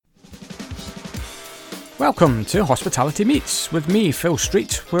Welcome to Hospitality Meets with me, Phil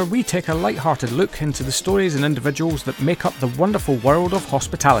Street, where we take a light-hearted look into the stories and individuals that make up the wonderful world of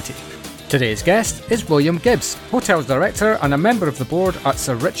hospitality. Today's guest is William Gibbs, Hotels Director and a member of the board at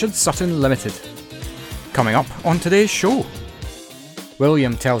Sir Richard Sutton Limited. Coming up on today's show,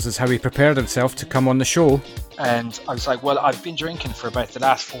 William tells us how he prepared himself to come on the show. And I was like, well, I've been drinking for about the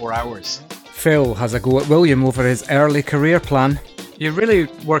last 4 hours. Phil has a go at William over his early career plan. You really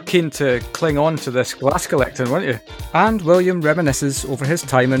were keen to cling on to this glass collecting, weren't you? And William reminisces over his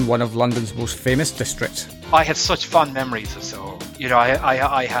time in one of London's most famous districts. I have such fond memories of Soho.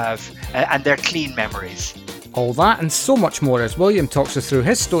 I have, and they're clean memories. All that and so much more as William talks us through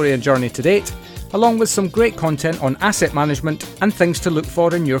his story and journey to date, along with some great content on asset management and things to look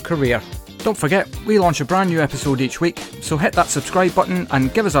for in your career. Don't forget, we launch a brand new episode each week, so hit that subscribe button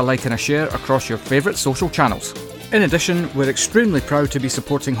and give us a like and a share across your favourite social channels. In addition, we're extremely proud to be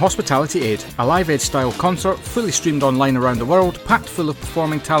supporting Hospitality Aid, a Live Aid style concert fully streamed online around the world, packed full of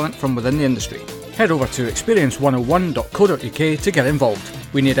performing talent from within the industry. Head over to experience101.co.uk to get involved.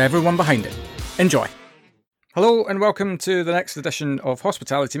 We need everyone behind it. Enjoy. Hello and welcome to the next edition of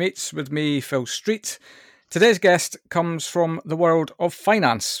Hospitality Meets with me, Phil Street. Today's guest comes from the world of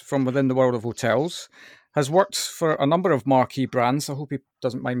finance, from within the world of hotels, has worked for a number of marquee brands, I hope he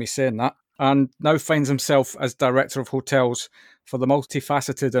doesn't mind me saying that, and now finds himself as Director of Hotels for the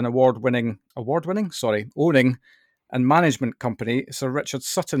multifaceted and owning and management company, Sir Richard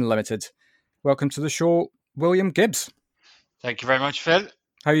Sutton Limited. Welcome to the show, William Gibbs. Thank you very much, Phil.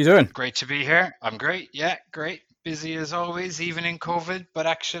 How are you doing? Great to be here. I'm great. Yeah, great. Busy as always, even in COVID, but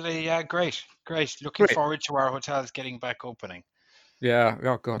actually, great. Looking forward to our hotels getting back opening. Yeah.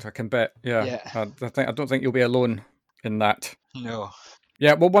 Oh God, I can bet. Yeah. I don't think you'll be alone in that. No.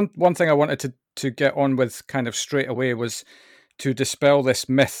 Yeah, well, one thing I wanted to get on with kind of straight away was to dispel this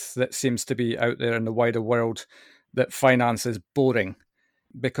myth that seems to be out there in the wider world that finance is boring,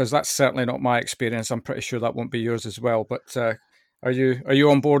 because that's certainly not my experience. I'm pretty sure that won't be yours as well. But are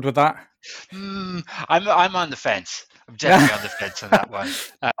you on board with that? I'm on the fence. I'm definitely on the fence on that one.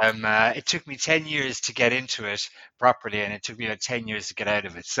 It took me 10 years to get into it properly, and it took me about 10 years to get out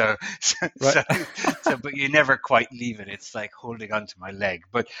of it. So, but you never quite leave it. It's like holding onto my leg.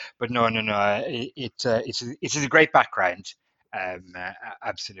 But no. It's a great background.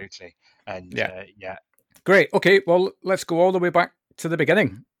 Absolutely. And yeah. Great. Okay. Well, let's go all the way back to the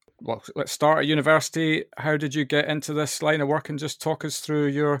beginning. Well, let's start at university. How did you get into this line of work, and just talk us through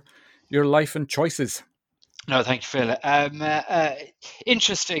your life and choices? No, thank you, Phil.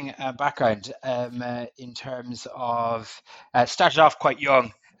 Interesting background in terms of started off quite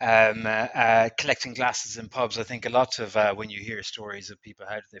young, collecting glasses in pubs. I think a lot of when you hear stories of people,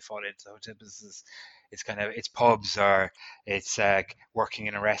 how do they fall into the hotel business? It's pubs or it's working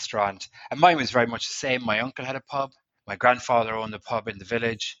in a restaurant. And mine was very much the same. My uncle had a pub. My grandfather owned a pub in the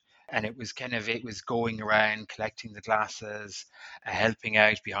village. And it was going around collecting the glasses, helping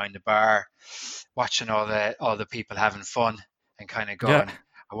out behind the bar, watching all the people having fun, and kind of going,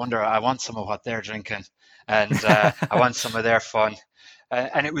 I want some of what they're drinking, and I want some of their fun.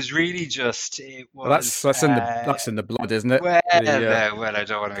 And it was really just that's in the blood, isn't it? Well, I don't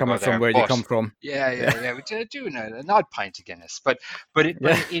want to coming go there, from where you come from. Yeah. We do an odd pint of Guinness, but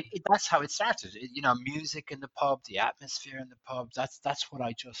that's how it started. Music in the pub, the atmosphere in the pub. That's what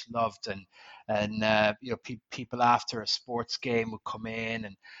I just loved, and people after a sports game would come in,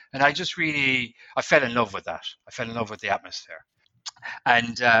 and I just really I fell in love with that. I fell in love with the atmosphere.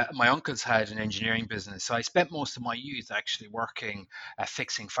 And my uncles had an engineering business, so I spent most of my youth actually working,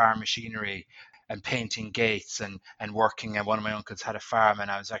 fixing farm machinery and painting gates and working. And one of my uncles had a farm, and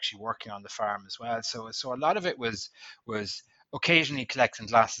I was actually working on the farm as well. So a lot of it was occasionally collecting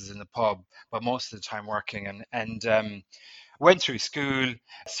glasses in the pub, but most of the time working. And went through school.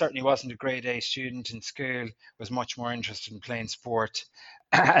 Certainly wasn't a grade A student in school. Was much more interested in playing sport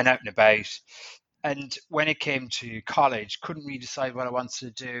and out and about. And when it came to college, couldn't really decide what I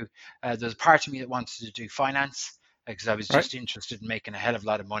wanted to do. There was a part of me that wanted to do finance because I was just interested in making a hell of a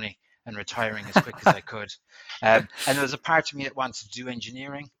lot of money and retiring as quick as I could. And there was a part of me that wanted to do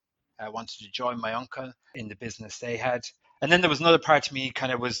engineering. I wanted to join my uncle in the business they had. And then there was another part of me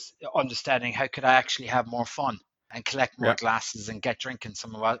kind of was understanding how could I actually have more fun and collect more glasses and get drinking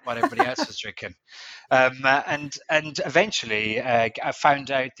some of what everybody else was drinking. And eventually I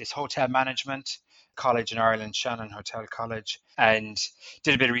found out this hotel management college in Ireland, Shannon Hotel College, and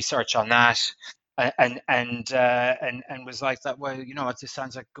did a bit of research on that, and was like that. Well, you know what, this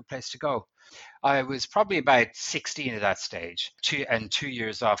sounds like a good place to go. I was probably about 16 at that stage, 2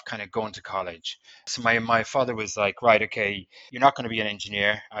 years off kind of going to college. So my father was like, right, okay, you're not going to be an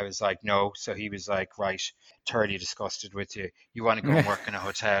engineer. I was like, no. So he was like, right, thoroughly disgusted with you. You want to go and work in a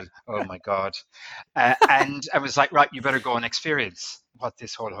hotel? Oh my God. And I was like, right, you better go and experience what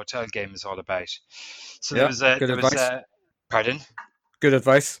this whole hotel game is all about. So Yeah, good advice. Pardon? Good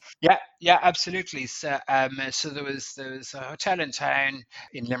advice. Yeah, yeah, absolutely. So there was a hotel in town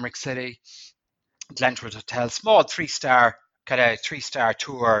in Limerick City, Glenwood Hotel, small three-star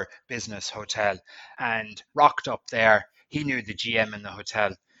tour business hotel, and rocked up there. He knew the GM in the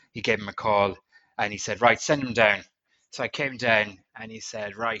hotel. He gave him a call, and he said, "Right, send him down." So I came down, and he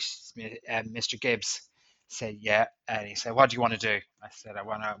said, "Right, Mr. Gibbs." I said, "Yeah," and he said, "What do you want to do?" I said, "I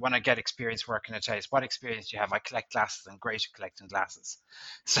want to get experience working at Taste." "What experience do you have?" "I collect glasses. I'm great at collecting glasses."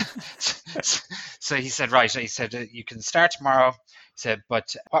 So, so he said, "Right." He said, "You can start tomorrow." He said,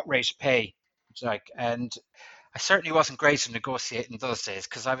 "But what rate of pay?" And I certainly wasn't great at negotiating those days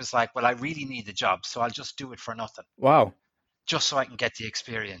because I was like, well, I really need the job, so I'll just do it for nothing, Wow. just so I can get the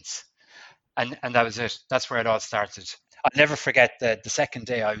experience. And that was it. That's where it all started. I'll never forget the second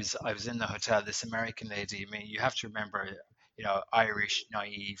day I was in the hotel. This American lady. I mean, you have to remember, Irish,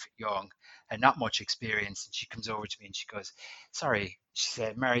 naive, young, and not much experience. And she comes over to me and she goes, "Sorry," she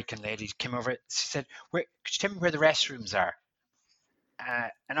said. American lady came over. She said, "Where? Could you tell me where the restrooms are?"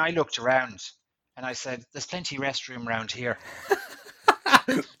 And I looked around and I said, "There's plenty of restroom around here."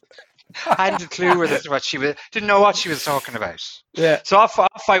 I hadn't a clue what she was, didn't know what she was talking about. Yeah. So off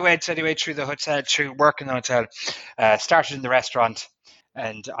I went anyway through the hotel, through work in the hotel, started in the restaurant,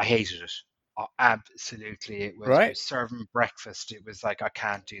 and I hated it. Oh, absolutely, it was Right. serving breakfast. It was like, I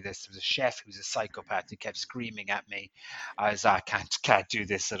can't do this. There was a chef who was a psychopath who kept screaming at me. I was, I can't do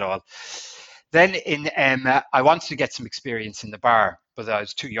this at all. Then I wanted to get some experience in the bar, but I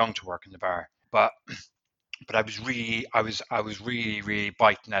was too young to work in the bar. But I was really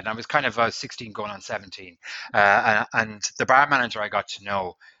biting it. And I was 16 going on 17. And the bar manager I got to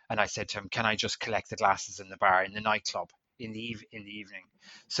know, and I said to him, "Can I just collect the glasses in the bar, in the nightclub, in the evening?"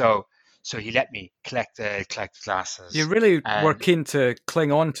 So so he let me collect the You glasses. really were And keen to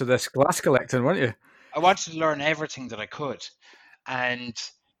cling on to this glass collecting, weren't you? I wanted to learn everything that I could, and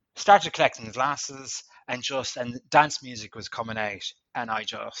started collecting the glasses, and dance music was coming out, and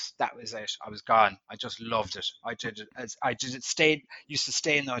that was it. I was gone. I just loved it. I did it. Used to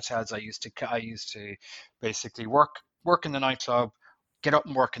stay in the hotels. I used to basically work in the nightclub, get up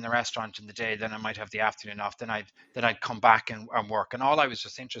and work in the restaurant in the day. Then I might have the afternoon off. Then I'd come back and work. And all I was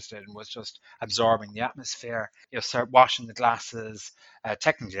just interested in was just absorbing the atmosphere. Start washing the glasses.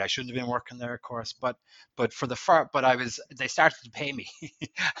 Technically, I shouldn't have been working there, of course, but they started to pay me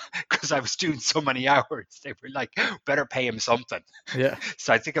because I was doing so many hours. They were like, better pay him something. Yeah.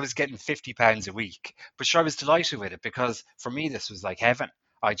 So I think I was getting £50 a week. But sure, I was delighted with it because for me this was like heaven.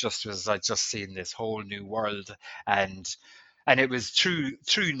 I just seen this whole new world, and it was through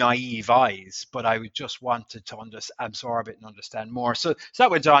naive eyes, but I just wanted to absorb it and understand more. So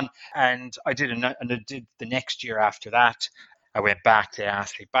that went on, and I did the next year after that. I went back. They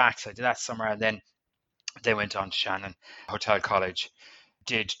asked me back, so I did that summer, and then they went on to Shannon Hotel College.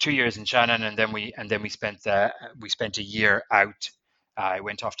 Did 2 years in Shannon, and then we spent a year out. I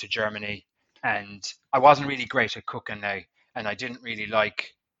went off to Germany, and I wasn't really great at cooking now, and I didn't really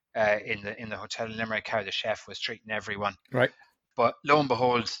like in the hotel in Limerick how the chef was treating everyone. Right. But lo and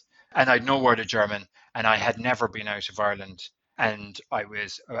behold, and I'd no word of German, and I had never been out of Ireland. And I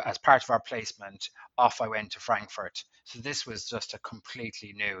was, as part of our placement, off I went to Frankfurt. So this was just a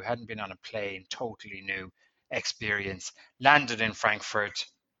completely new, hadn't been on a plane, totally new experience. Landed in Frankfurt,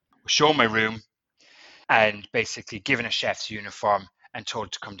 shown my room, and basically given a chef's uniform and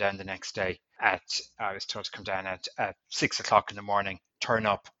told to come down the next day I was told to come down at 6 o'clock in the morning, turn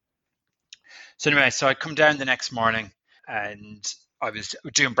up. So anyway, so I come down the next morning, and I was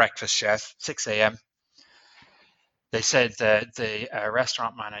doing breakfast, chef, 6 a.m. They said that the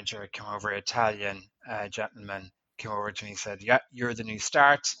restaurant manager came over, Italian gentleman, came over to me and said, "Yeah, you're the new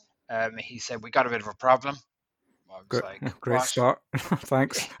start." He said, "We got a bit of a problem." I was Great, like, great "What?" start.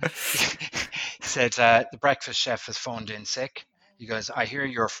 Thanks. He said, "The breakfast chef has phoned in sick." He goes, "I hear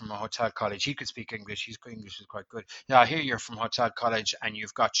you're from a hotel college." He could speak English. His English is quite good. "Yeah, I hear you're from hotel college and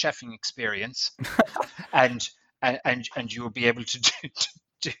you've got chefing experience, and and you will be able to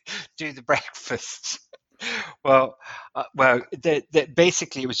do, do the breakfast."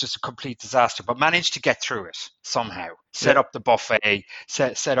 Basically, it was just a complete disaster, but managed to get through it somehow. Yeah. Set up the buffet,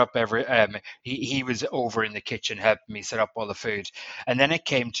 set up every. He was over in the kitchen helping me set up all the food, and then it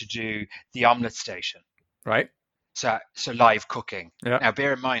came to do the omelette station. Right. So live cooking. Yeah. Now,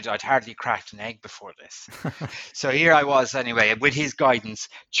 bear in mind, I'd hardly cracked an egg before this. So here I was anyway, with his guidance,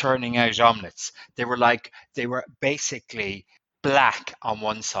 churning out omelets. They were basically black on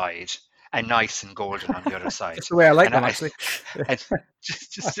one side and nice and golden on the other side. That's the way I like And them, I, actually. and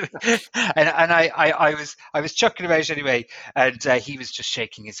just I was chucking him out anyway, and he was just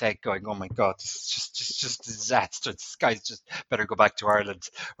shaking his head, going, "Oh my God, this is just a disaster. This guy's just better go back to Ireland,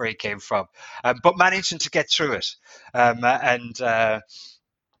 where he came from." But managing to get through it, and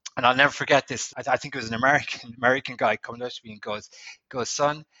I'll never forget this. I think it was an American guy coming up to me and goes,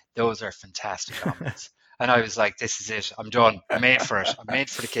 "Son, those are fantastic omelets." And I was like, "This is it. I'm done. I'm made for it. I'm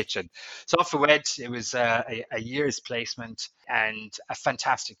made for the kitchen." So off we went. It was a year's placement and a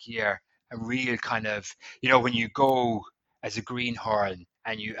fantastic year. A real kind of, when you go as a greenhorn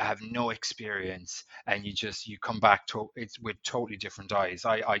and you have no experience and you come back to it's with totally different eyes.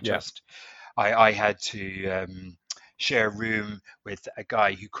 Yeah. I had to share a room with a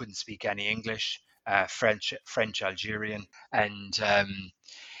guy who couldn't speak any English, French Algerian, and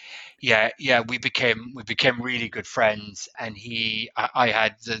we became really good friends. And I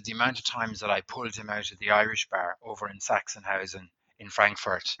had the amount of times that I pulled him out of the Irish bar over in Sachsenhausen in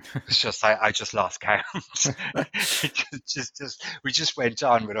Frankfurt. It's just I just lost count. We just went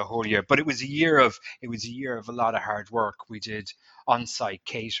on with a whole year, but it was a year of a lot of hard work. We did on-site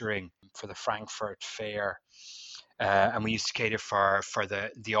catering for the Frankfurt Fair, and we used to cater for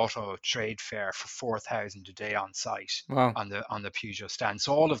the auto trade fair for 4,000 a day on site Wow. on the Peugeot stand.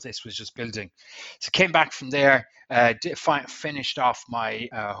 So all of this was just building. So came back from there, finished off my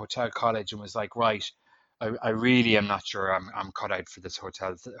hotel college, and was like, right, I really am not sure I'm cut out for this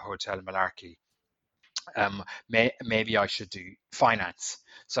hotel malarkey. Maybe I should do finance.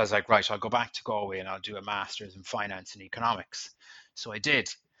 So I was like, right, I'll go back to Galway and I'll do a master's in finance and economics. So I did,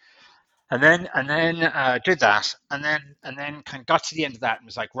 and then did that, and then kind of got to the end of that and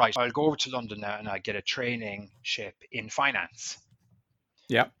was like, right, I'll go over to London now and I get a training-ship in finance.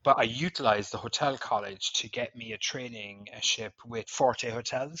 Yeah. But I utilized the hotel college to get me a training-ship with Forte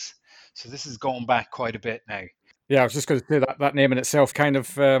Hotels. So this is going back quite a bit now. Yeah, I was just going to say that name in itself kind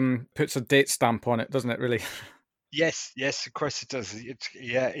of puts a date stamp on it, doesn't it, really? Yes, yes, of course it does.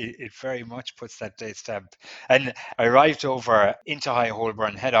 It very much puts that date stamp. And I arrived over into High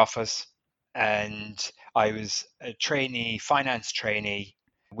Holborn head office, and I was a finance trainee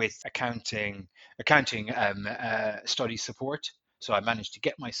with accounting study support. So I managed to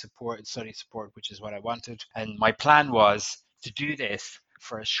get my study support, which is what I wanted. And my plan was to do this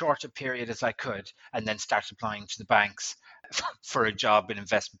for as short a period as I could, and then start applying to the banks for a job in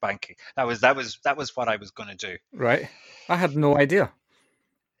investment banking. That was what I was going to do. Right. I had no idea.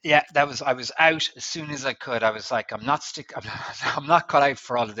 Yeah, I was out as soon as I could. I was like, I'm not cut out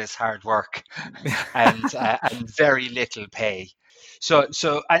for all of this hard work and very little pay. So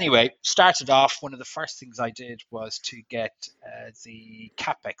anyway, started off. One of the first things I did was to get the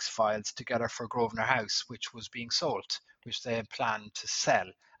capex files together for Grosvenor House, which was being sold, which they had planned to sell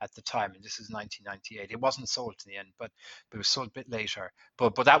at the time, and this is 1998. It wasn't sold in the end, but it was sold a bit later.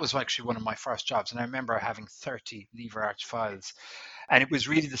 But that was actually one of my first jobs, and I remember having 30 lever arch files, and it was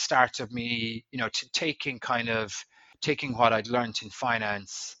really the start of me, taking what I'd learned in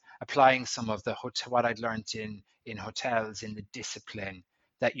finance, applying some of what I'd learned in hotels, in the discipline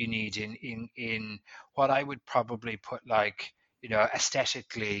that you need in what I would probably put like,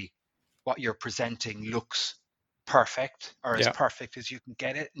 aesthetically, what you're presenting looks perfect, or as Yeah. perfect as you can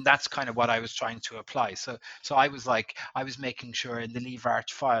get it. And that's kind of what I was trying to apply. So I was making sure in the leave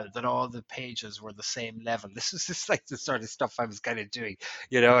arch file that all the pages were the same level. This was just like the sort of stuff I was kind of doing,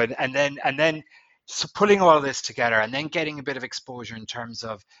 and then so pulling all this together and then getting a bit of exposure in terms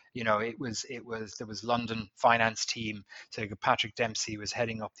of, there was London finance team. So Patrick Dempsey was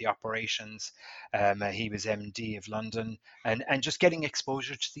heading up the operations. He was MD of London, and just getting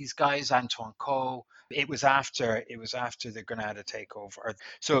exposure to these guys, Antoine Coe. It was after the Granada takeover.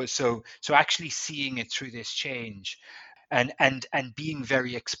 So actually seeing it through this change, and being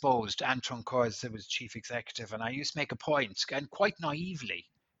very exposed. Antoine Coe was chief executive, and I used to make a point, and quite naively,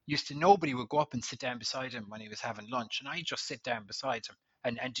 nobody would go up and sit down beside him when he was having lunch, and I just sit down beside him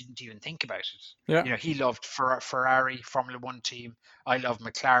and didn't even think about it. Yeah. He loved Ferrari Formula One team. I loved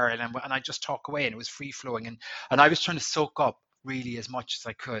McLaren, and I just talk away, and it was free flowing, and I was trying to soak up really as much as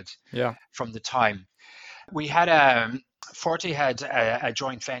I could Yeah. from the time. We had Forte had a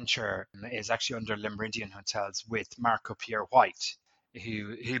joint venture, is actually under Le Méridien Hotels, with Marco Pierre White,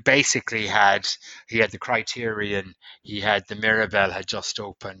 who basically had the Criterion, he had the Mirabelle had just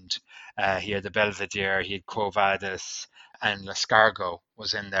opened, he had the Belvedere, he had Quo Vadis, and L'Escargot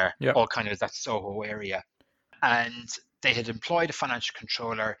was in there, Yeah. all kind of that Soho area. and they had employed a financial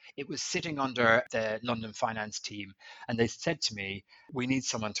controller. It was sitting under the London finance team. And they said to me, we need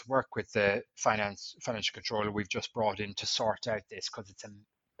someone to work with the financial controller we've just brought in to sort out this because it's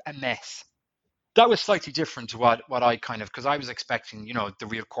a mess. That was slightly different to what I kind of, because I was expecting, the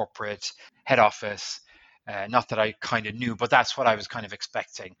real corporate head office. Not that I kind of knew, but that's what I was kind of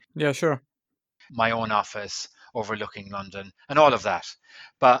expecting. Yeah, sure. My own office overlooking London and all of that.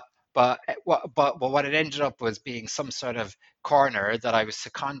 But what it ended up was being some sort of corner that I was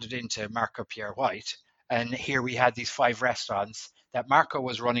seconded into Marco Pierre White. And here we had these 5 restaurants that Marco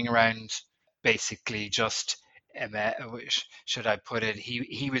was running around, basically just, should I put it,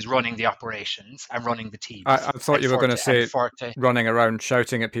 he was running the operations and running the teams. I thought you were going to say running around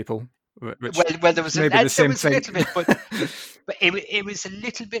shouting at people. Which well, there was maybe the same thing. A little bit, but it was a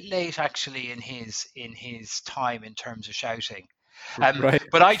little bit late actually in his time in terms of shouting. Right.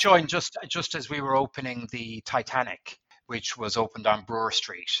 But I joined just as we were opening the Titanic, which was opened on Brewer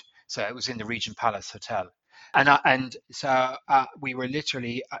Street. So it was in the Regent Palace Hotel. And so we were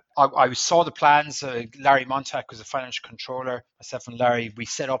literally, I saw the plans. Larry Montague was a financial controller. Myself and Larry, I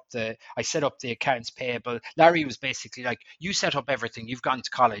set up the accounts payable. Larry was basically like, you set up everything. You've gone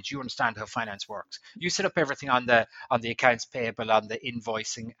to college. You understand how finance works. You set up everything on the accounts payable, on the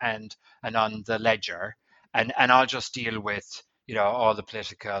invoicing and on the ledger. And I'll just deal with, all the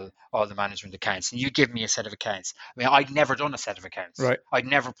political, all the management accounts. And you give me a set of accounts. I mean, I'd never done a set of accounts. Right. I'd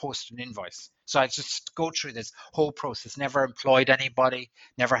never posted an invoice. So I just go through this whole process, never employed anybody,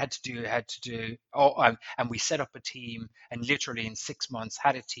 never had to do, and we set up a team, and literally in 6 months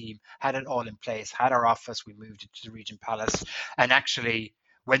had a team, had it all in place, had our office, we moved it to the Regent Palace, and actually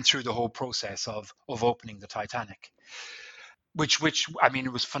went through the whole process of opening the Titanic. Which I mean,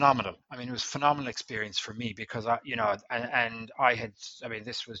 it was phenomenal. I mean, it was a phenomenal experience for me because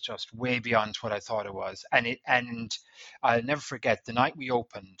this was just way beyond what I thought it was. And I'll never forget the night we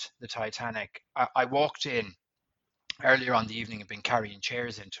opened the Titanic. I walked in earlier on the evening and been carrying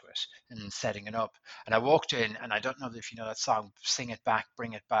chairs into it and setting it up. And I walked in, and I don't know if you know that song, Sing It Back,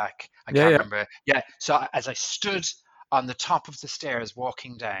 Bring It Back. I can't remember. Yeah. So as I stood on the top of the stairs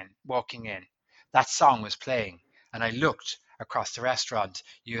walking in, that song was playing. And I looked across the restaurant.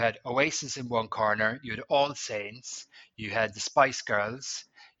 You had Oasis in one corner, you had All Saints, you had the Spice Girls,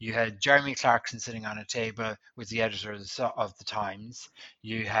 you had Jeremy Clarkson sitting on a table with the editor of the Times,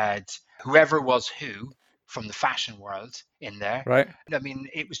 you had whoever was who from the fashion world in there. Right. I mean,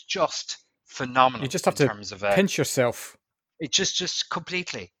 it was just phenomenal. You just have to pinch yourself. It just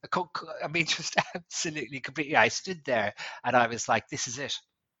completely. I mean, just absolutely completely. I stood there and I was like, "This is it.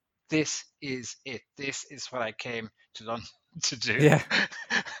 This is it. This is what I came to London to do." Yeah.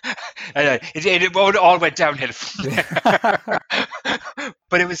 It all went downhill from there.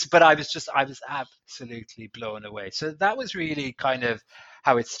 But I was absolutely blown away. So that was really kind of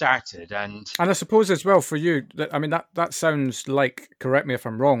how it started. And I suppose as well for you, that sounds like, correct me if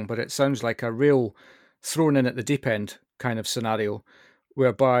I'm wrong, but it sounds like a real thrown in at the deep end kind of scenario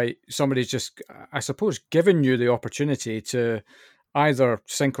whereby somebody's just, I suppose, given you the opportunity to either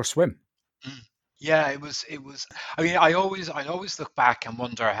sink or swim. Yeah, it was. I mean, I always look back and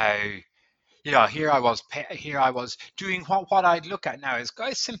wonder how, here I was doing what I'd look at now as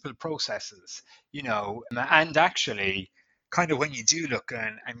simple processes, and actually, kind of when you do look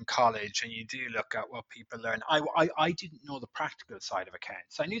in college and you do look at what people learn, I didn't know the practical side of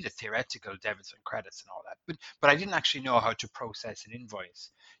accounts. I knew the theoretical debits and credits and all that, but I didn't actually know how to process an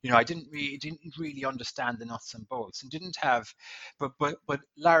invoice. I didn't really understand the nuts and bolts, and didn't have, but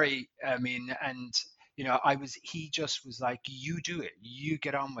Larry, I mean, and he just was like, you do it, you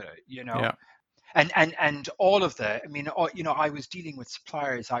get on with it, Yeah. And all of the, I mean, I was dealing with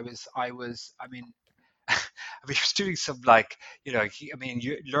suppliers. I mean, I was doing some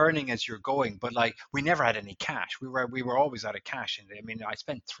you're learning as you're going, but we never had any cash. We were always out of cash. And I mean, I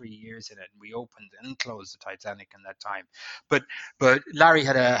spent 3 years in it, and we opened and closed the Titanic in that time. But Larry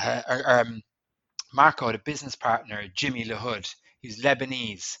had Marco had a business partner, Jimmy LaHood. He's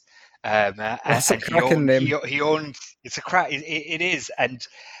Lebanese. That's a cracking name. He owned. It's a crack. It is. And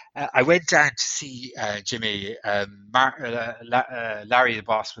I went down to see Jimmy. Larry, the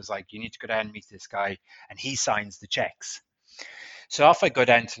boss, was like, "You need to go down and meet this guy," and he signs the checks. So off I go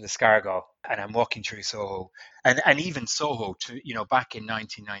down to Escargot, and I'm walking through Soho, and even Soho, back in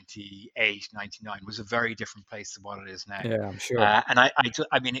 1998, 99, was a very different place than what it is now. Yeah, I'm sure. And I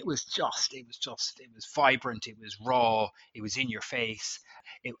mean, it was vibrant, it was raw, it was in your face,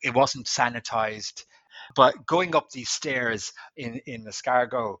 it wasn't sanitized. But going up these stairs in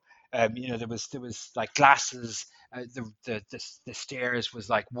Escargot, there was like glasses the stairs was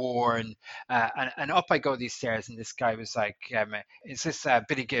like worn, and up I go these stairs, and this guy was like, "Is this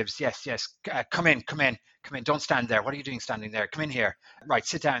Billy Gibbs? Yes, yes. Come in, come in, come in. Don't stand there. What are you doing standing there? Come in here. Right,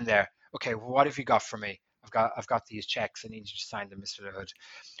 sit down there. Okay, well, what have you got for me? I've got these checks. I need you to sign them, Mr. Hood.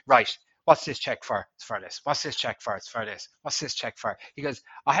 Right. What's this check for? It's for this. What's this check for? It's for this. What's this check for? He goes,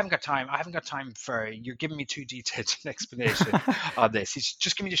 I haven't got time. I haven't got time for you're giving me too detailed an explanation on this. He's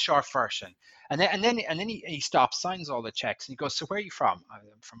just give me the short version. And then he stops, signs all the checks, and he goes, so where are you from? I'm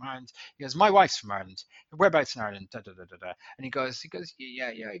from Ireland. He goes, my wife's from Ireland. Whereabouts in Ireland? Da, da, da, da, da. And he goes,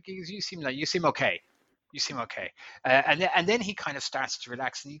 yeah, yeah. He goes, you seem okay. You seem okay. And then he kind of starts to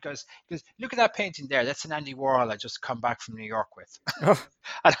relax, and he goes, look at that painting there. That's an Andy Warhol I just come back from New York with. Oh,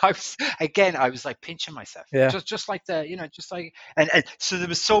 And I was like pinching myself, yeah. just like just like, and so there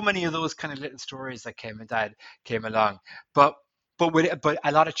was so many of those kind of little stories that came along, but but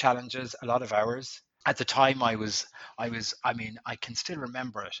a lot of challenges, a lot of hours. At the time, I mean, I can still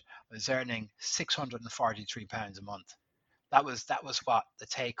remember it. I was earning £643 a month. That was what the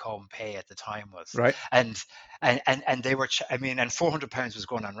take home pay at the time was. Right. And they were I mean, and £400 was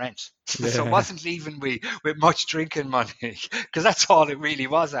going on rent. So it Yeah. wasn't leaving me with much drinking money, because that's all it really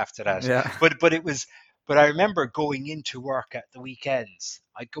was after that. Yeah. But I remember going into work at the weekends.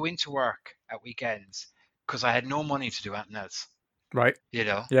 I'd go into work at weekends because I had no money to do anything else, Right. you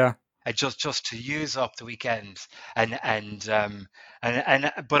know. Yeah. Just to use up the weekends, and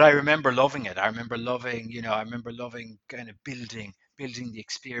but I remember loving it. I remember loving kind of building the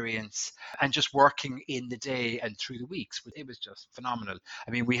experience, and just working in the day and through the weeks. It was just phenomenal.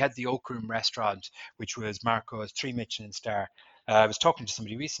 I mean, we had the Oak Room restaurant, which was Marco's 3 Michelin star. I was talking to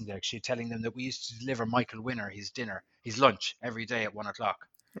somebody recently, actually, telling them that we used to deliver Michael Winner his lunch every day at 1 o'clock.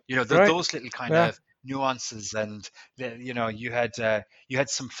 Right. Those little kind Yeah. of nuances, and you had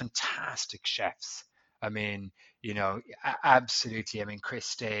some fantastic chefs. I mean, absolutely. I mean, Chris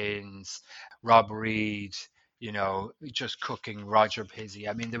Staines, Rob Reed, just cooking, Roger Pizzi.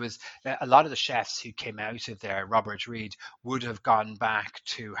 I mean, there was a lot of the chefs who came out of there. Robert Reed would have gone back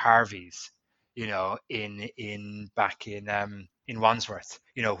to Harvey's, in back in Wandsworth.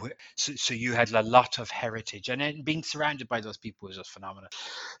 So you had a lot of heritage, and then being surrounded by those people was just phenomenal.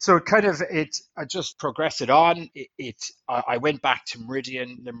 So I just progressed it on. I went back to the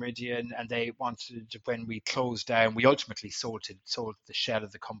Meridian, and they wanted when we closed down. We ultimately sold the shell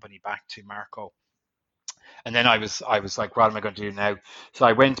of the company back to Marco, and then I was like, what am I going to do now? So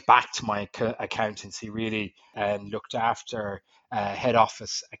I went back to my accountancy really, and looked after head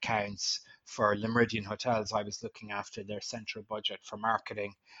office accounts for Le Meridian Hotels. I was looking after their central budget for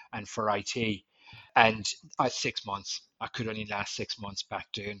marketing and for IT. And 6 months, I could only last 6 months back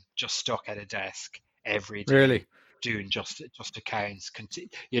doing, just stuck at a desk every day Really. doing just accounts.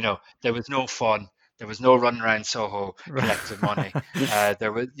 There was no fun. There was no run around Soho collecting money.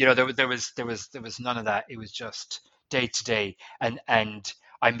 There was none of that. It was just day to day, and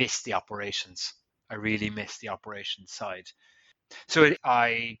I missed the operations. I really missed the operations side. So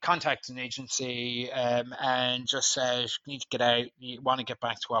I contacted an agency, and just said, "You need to get out. You want to get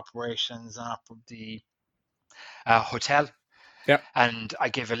back to operations and the hotel." Yep. And I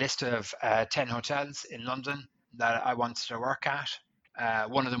gave a list of 10 hotels in London that I wanted to work at.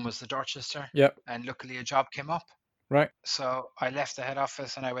 One of them was the Dorchester, Yep. and luckily a job came up. Right. So I left the head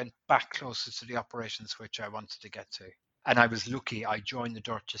office and I went back closer to the operations which I wanted to get to. And I was lucky. I joined the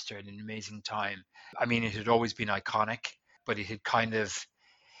Dorchester at an amazing time. I mean, it had always been iconic, but it had kind of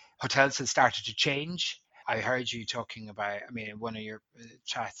hotels had started to change. I heard you talking about, I mean, in one of your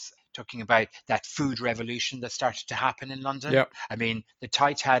chats, talking about that food revolution that started to happen in London. Yep. I mean, the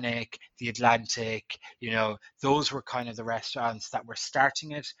Titanic, the Atlantic, those were kind of the restaurants that were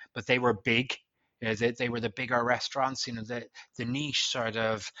starting it, but they were big. They were the bigger restaurants. The niche sort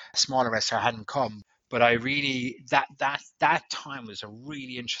of smaller restaurant hadn't come. But I really that time was a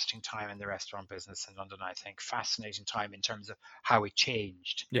really interesting time in the restaurant business in London. I think fascinating time in terms of how it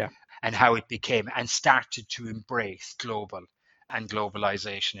changed Yeah. and how it became and started to embrace global and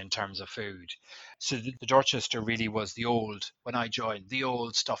globalization in terms of food. So the Dorchester really was when I joined, the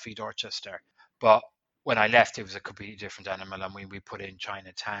old stuffy Dorchester. But when I left, it was a completely different animal, and we put in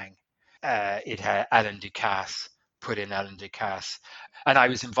China Tang. It had Alan Ducasse, put in Alan Ducasse, and I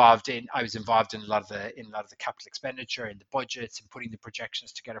was involved in a lot of the capital expenditure, in the budgets, and putting the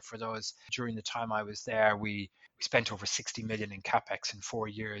projections together for those. During the time I was there, we spent over 60 million in capex in 4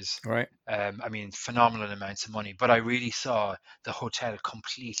 years. Right. I mean, phenomenal amounts of money. But I really saw the hotel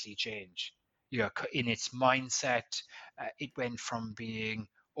completely change. In its mindset, it went from being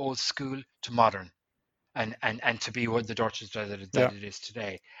old school to modern, and to be what the Dorchester that Yeah. it is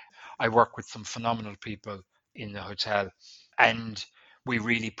today. I work with some phenomenal people in the hotel, and we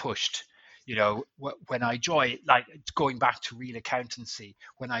really pushed. When I joined, like going back to real accountancy,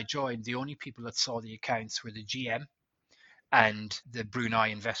 when I joined, the only people that saw the accounts were the GM and the Brunei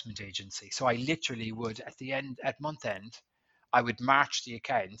Investment Agency. So I literally would, at month end, I would march the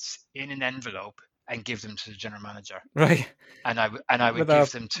accounts in an envelope and give them to the general manager, Right. and I would With give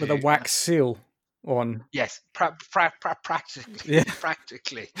a them with a to. wax seal on. Yes, practically, Yeah.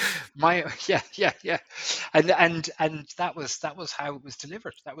 practically. My yeah, and that was how it was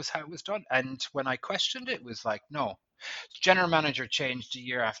delivered. That was how it was done. And when I questioned it, it was like, no. General manager changed a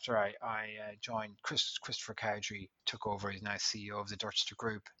year after I joined. Christopher Cowdery took over. He's now CEO of the Dorchester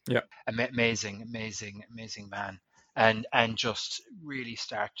Group. Yeah. Amazing man, and just really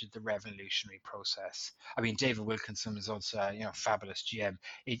started the revolutionary process. I mean, David Wilkinson was also fabulous GM.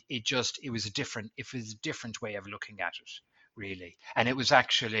 It was a different way of looking at it, really, and it was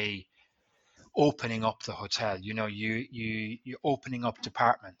actually opening up the hotel. You opening up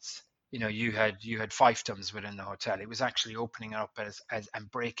departments. You had fiefdoms within the hotel. It was actually opening it up as and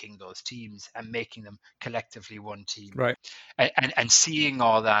breaking those teams and making them collectively one team. Right. And seeing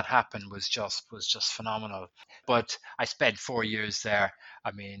all that happen was just phenomenal. But I spent 4 years there.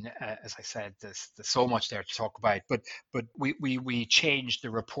 I mean, as I said, there's so much there to talk about. But we changed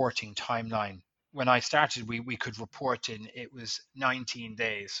the reporting timeline. When I started, we could report in, it was 19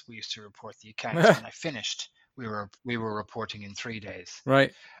 days. We used to report the accounts. When I finished, we were reporting in 3 days.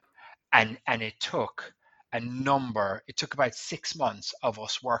 Right. And it took about 6 months of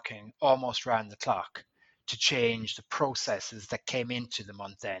us working almost round the clock to change the processes that came into the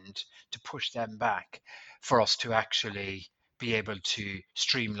month end, to push them back, for us to actually be able to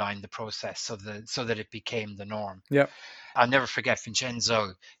streamline the process so that it became the norm. Yeah. I'll never forget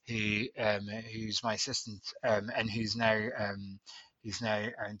Vincenzo, who's my assistant, and he's now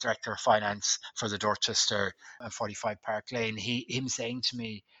director of finance for the Dorchester 45 Park Lane. Him saying to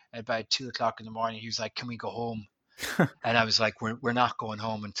me about 2 o'clock in the morning, he was like, "Can we go home?" And I was like, "We're not going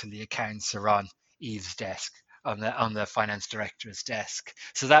home until the accounts are on Eve's desk, on the finance director's desk."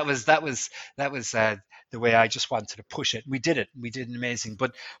 So that was the way I just wanted to push it. We did it. We did an amazing.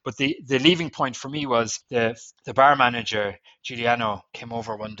 But the leaving point for me was the bar manager Giuliano came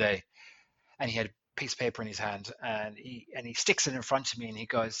over one day, and he had a piece of paper in his hand, and he sticks it in front of me, and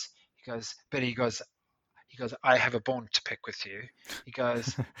Billy, he goes, "I have a bone to pick with you." He goes,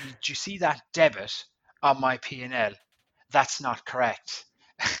 "Do you see that debit on my P&L? That's not correct."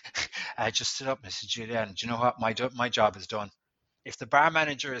 I just stood up and I said, "Julian, do you know what? My job is done. If the bar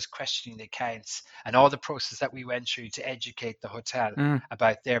manager is questioning the accounts and all the process that we went through to educate the hotel Mm.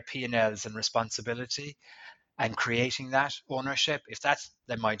 about their P&Ls and responsibility and creating that ownership,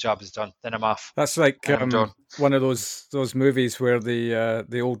 then my job is done. Then I'm off. That's like And I'm done." one of those movies where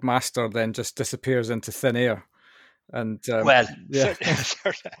the old master then just disappears into thin air. And Well, yeah.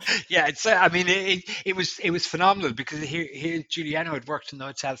 yeah, I mean, it was phenomenal, because here Giuliano had worked in the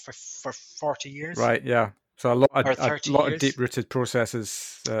hotel for 40 years Right. Yeah. So or a 30 lot of years. deep rooted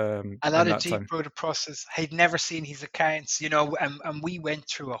processes A in lot of that deep time. rooted process. He'd never seen his accounts, and we went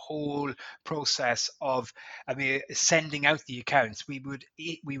through a whole process of, I mean, sending out the accounts. We would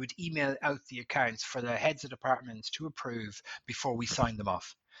email out the accounts for the heads of departments to approve before we signed them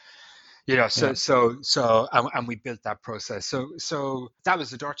off. So Yeah. and we built that process. So that was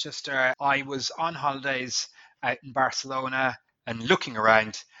the Dorchester. I was on holidays out in Barcelona and looking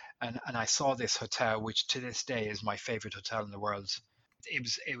around, and I saw this hotel, which to this day is my favorite hotel in the world. It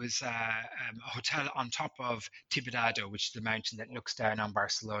was a hotel on top of Tibidabo, which is the mountain that looks down on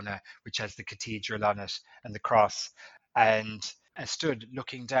Barcelona, which has the cathedral on it and the cross. And I stood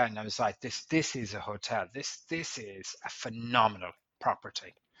looking down, and I was like, this is a hotel. This is a phenomenal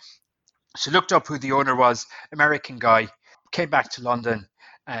property. So looked up who the owner was, American guy, came back to London,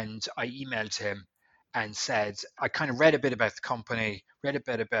 and I emailed him and said, I kind of read a bit about the company, read a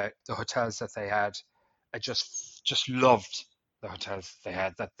bit about the hotels that they had. I just loved the hotels they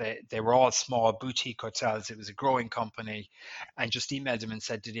had, that they were all small boutique hotels. It was a growing company, and just emailed him and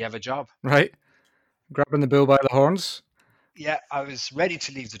said, did he have a job? Right. Grabbing the bull by the horns. Yeah, I was ready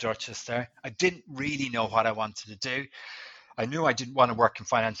to leave the Dorchester. I didn't really know what I wanted to do. I knew I didn't want to work in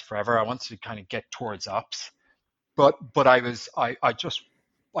finance forever. I wanted to kind of get towards ops, but I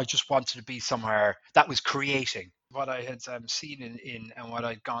just wanted to be somewhere that was creating. What I had seen in and what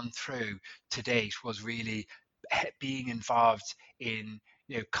I'd gone through to date was really being involved in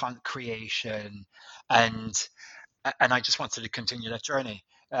content creation, and I just wanted to continue that journey.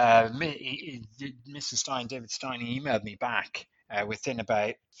 Mrs. Stein, David Stein, he emailed me back within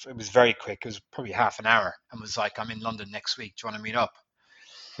it was very quick, it was probably half an hour, and was like, "I'm in London next week. Do you want to meet up?"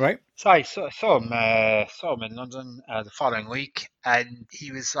 Right. So I saw him in London the following week, and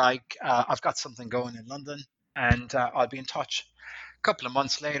he was like, "I've got something going in London, and I'll be in touch." A couple of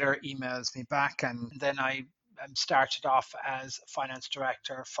months later, emails me back, and then I started off as finance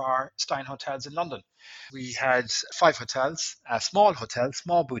director for Stein Hotels in London. We had 5 hotels, small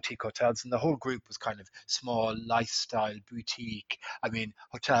boutique hotels, and the whole group was kind of small lifestyle boutique. I mean,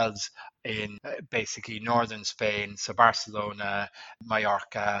 hotels in basically northern Spain, so Barcelona,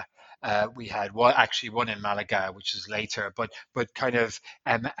 Mallorca. We had one in Malaga, which is later, but kind of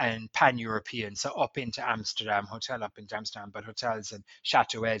and pan-European, so up into Amsterdam, hotel up into Amsterdam, but hotels in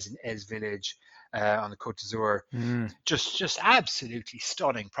Chateau Ez and Ez Village on the Côte d'Azur, Mm. just absolutely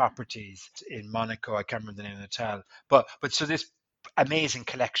stunning properties in Monaco. I can't remember the name of the hotel, but so this amazing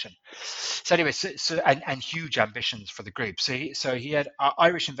collection. So anyway, and huge ambitions for the group. So he had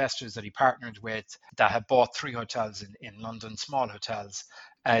Irish investors that he partnered with that had bought 3 hotels in London, small hotels,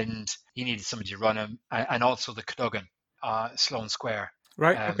 and he needed somebody to run them, and also the Cadogan, Sloane Square,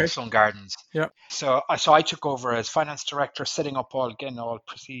 Right. Okay. Sloane Gardens. Yeah. So I took over as finance director, setting up all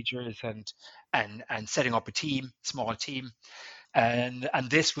procedures and setting up a small team, and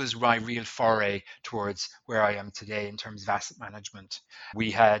this was my real foray towards where I am today in terms of asset management.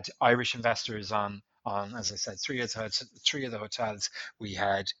 We had Irish investors on, as I said, three of the hotels. We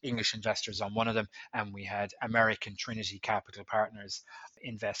had English investors on one of them, and we had American Trinity Capital Partners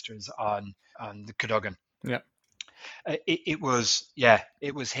investors on the Cadogan. Yeah. It was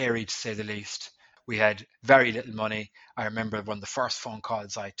hairy to say the least. We had very little money. I remember one of the first phone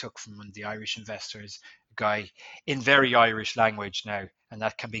calls I took from one of the Irish investors, a guy in very Irish language now, and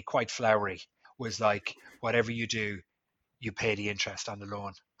that can be quite flowery, was like, "Whatever you do, you pay the interest on the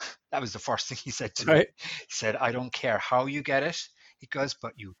loan." That was the first thing he said to me. Right. He said, "I don't care how you get it," he goes,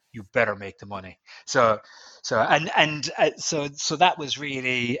 "but you better make the money." So that was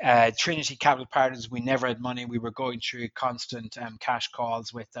really Trinity Capital Partners. We never had money. We were going through constant cash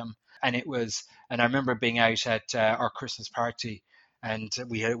calls with them, and I remember being out at our Christmas party, and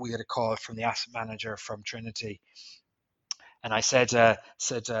we had a call from the asset manager from Trinity, and he said,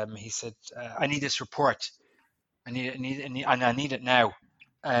 "I need this report. I need it now."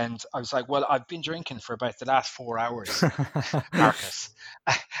 And I was like, "Well, I've been drinking for about the last 4 hours, Marcus,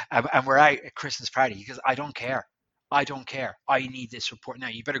 and we're out at Christmas party." He goes, "I don't care. I don't care. I need this report now.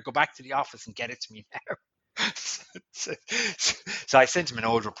 You better go back to the office and get it to me now." so, so I sent him an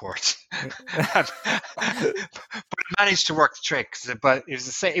old report, but it managed to work the trick. But it was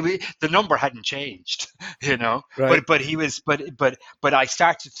the same. The number hadn't changed, you know. Right. But he was. But I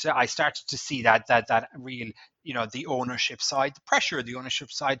started to see that real, the ownership side, the pressure of the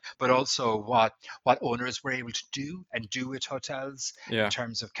ownership side, but also what owners were able to do with hotels in Yeah.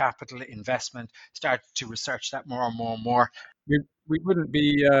 terms of capital investment. Started to research that more and more and more. We wouldn't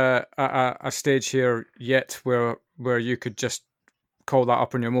be at a stage here yet where you could just call that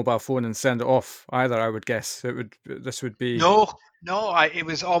up on your mobile phone and send it off either. I would guess this would be. No, no, it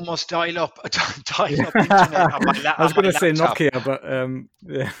was almost dial-up Yeah. internet on my I was on my going to say laptop. Nokia, but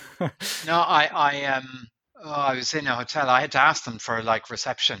yeah. No, I was in a hotel. I had to ask them for like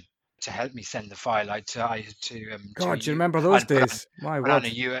reception to help me send the file. I had to God, do you remember those I'd days? My put on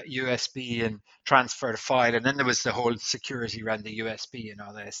word. a USB and transfer the file, and then there was the whole security around the USB and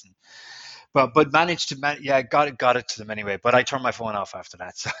all this. But managed to got it to them anyway. But I turned my phone off after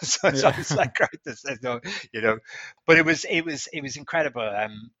that. So I was Yeah. like, right, this no, you know. But it was incredible.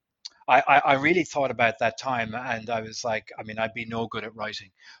 I really thought about that time, and I was like, I mean, I'd be no good at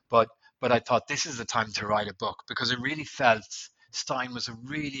writing, but I thought this is the time to write a book, because it really felt Stein was a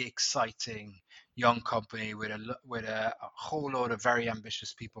really exciting young company with a whole load of very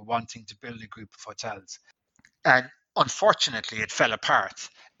ambitious people wanting to build a group of hotels. And unfortunately, it fell apart.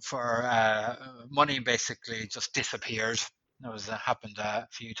 For money basically just disappeared. That happened a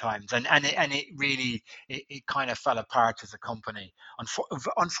few times, and it really it kind of fell apart as a company,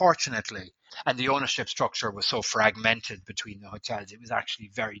 unfortunately. And the ownership structure was so fragmented between the hotels, it was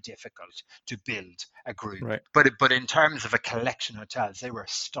actually very difficult to build a group. Right. But in terms of a collection of hotels, they were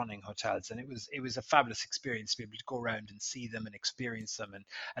stunning hotels, and it was a fabulous experience to be able to go around and see them and experience them.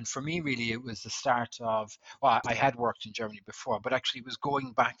 And for me, really, it was the start of, well, I had worked in Germany before, but actually it was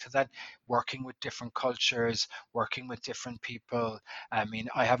going back to that, working with different cultures, working with different people. I mean,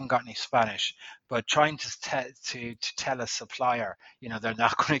 I haven't got any Spanish, but trying to tell a supplier, they're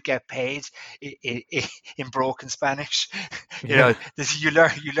not going to get paid in broken Spanish. Yeah. You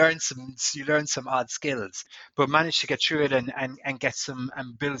learn some odd skills, but managed to get through it and get some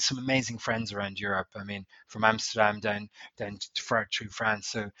and build some amazing friends around Europe. I mean, from Amsterdam down through France.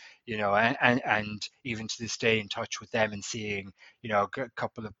 So and even to this day in touch with them and seeing, a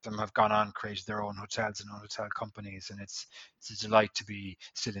couple of them have gone on, created their own hotels and own hotel companies, and it's a delight to be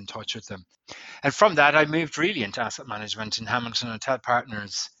still in touch with them. And from that, I moved really into asset management in Hamilton Hotel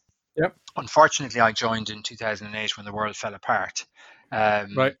Partners. Yep. Unfortunately, I joined in 2008 when the world fell apart. Right.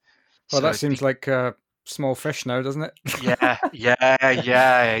 Well, So that seems like small fish now, doesn't it? yeah.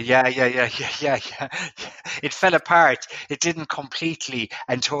 It fell apart. It didn't completely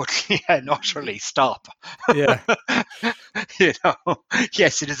and totally and utterly stop. Yeah.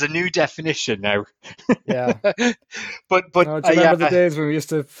 Yes, it is a new definition now. Yeah. But Oh, do you remember the yeah, days when we used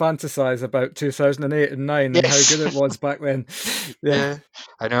to fantasize about 2008 and 9 and how yes, good it was back then? Yeah.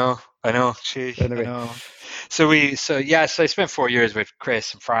 yeah. I know. Gee, I Anyway. know. So I spent 4 years with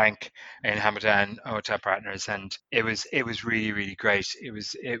Chris and Frank in Hamilton Hotel Partners, and it was really really great. It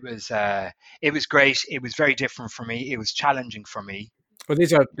was great. It was very different for me. It was challenging for me. Well,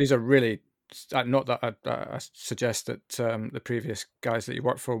 these are really not that I suggest that the previous guys that you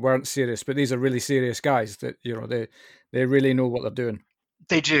worked for weren't serious, but these are really serious guys that they really know what they're doing.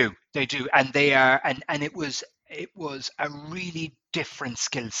 They do, and they are, and it was a really different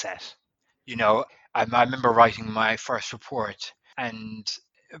skill set. You know, I remember writing my first report and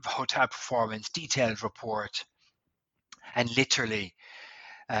hotel performance detailed report, and literally,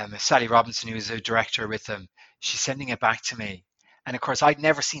 Sally Robinson, who was a director with them, she's sending it back to me, and of course I'd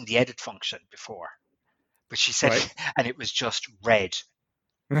never seen the edit function before, but she said, Right. and it was just red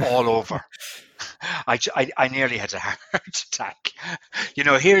all over. I nearly had a heart attack.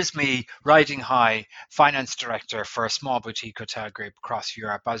 Here's me riding high, finance director for a small boutique hotel group across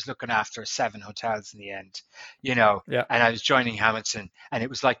Europe. I was looking after 7 hotels in the end, Yeah. and I was joining Hamilton, and it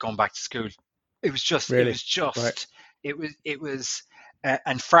was like going back to school. It was just, it Really. was Right. just, it was,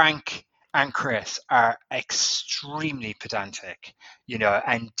 and Frank and Chris are extremely pedantic,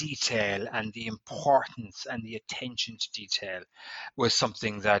 and detail and the importance and the attention to detail was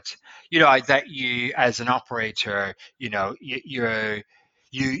something that that you as an operator, you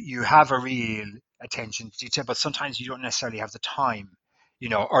have a real attention to detail, but sometimes you don't necessarily have the time,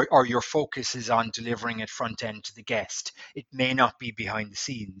 or your focus is on delivering it front end to the guest. It may not be behind the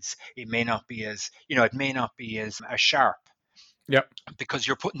scenes. It may not be as sharp Yep. because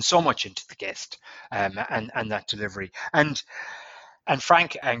you're putting so much into the guest, and that delivery. And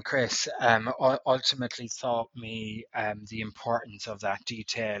Frank and Chris ultimately taught me the importance of that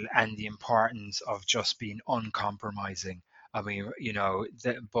detail and the importance of just being uncompromising. I mean,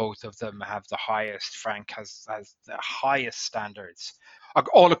 both of them have the highest. Frank has the highest standards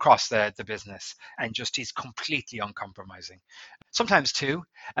all across the business, and just he's completely uncompromising. Sometimes too,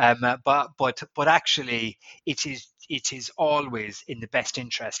 but actually, it is always in the best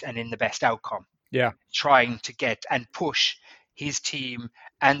interest and in the best outcome, Yeah. trying to get and push his team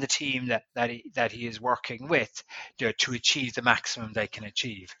and the team that he is working with, to achieve the maximum they can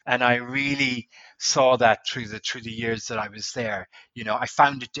achieve. And I really saw that through the years that I was there. I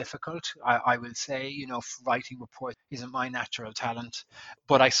found it difficult. I will say, writing reports isn't my natural talent,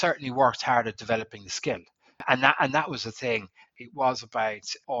 but I certainly worked hard at developing the skill. And that was the thing. It was about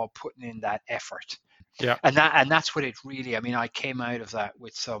all putting in that effort. Yeah. And that's what it really, I mean, I came out of that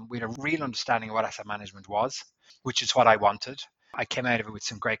with a real understanding of what asset management was, which is what I wanted. I came out of it with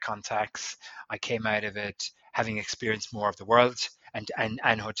some great contacts. I came out of it having experienced more of the world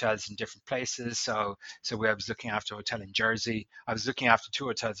and hotels in different places. So I was looking after a hotel in Jersey. I was looking after 2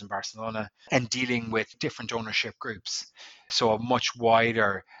 hotels in Barcelona and dealing with different ownership groups. So a much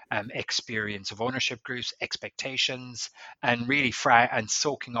wider experience of ownership groups, expectations, and really and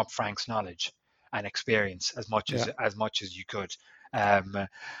soaking up Frank's knowledge and experience Yeah. as much as you could. Um,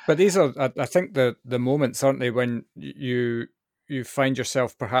 But these are, I think, the moments, aren't they, when you find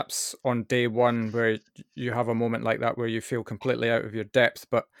yourself perhaps on day one where you have a moment like that where you feel completely out of your depth,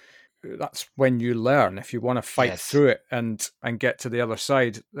 but that's when you learn. If you want to fight yes, through it and get to the other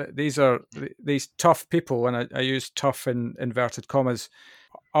side, these are these tough people, and I use tough in inverted commas,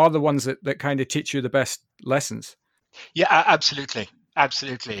 are the ones that kind of teach you the best lessons. yeah, absolutely,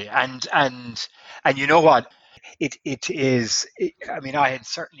 and you know what? It is. I mean, I had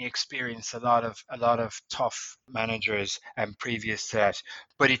certainly experienced a lot of tough managers previous to that,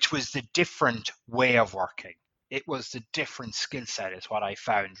 but it was the different way of working. It was the different skill set is what I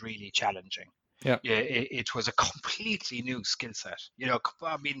found really challenging. Yeah. Yeah, it was a completely new skill set.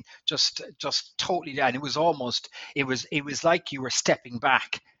 I mean, just totally. And it was like you were stepping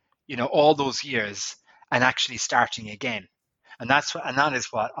back, all those years and actually starting again. And that is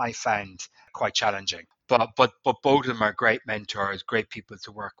what I found quite challenging. But both of them are great mentors, great people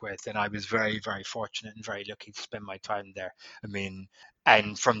to work with, and I was very, very fortunate and very lucky to spend my time there. I mean,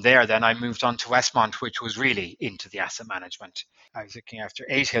 and from there, then I moved on to Westmont, which was really into the asset management. I was looking after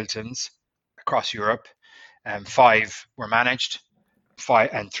 8 Hiltons across Europe. 5 were managed,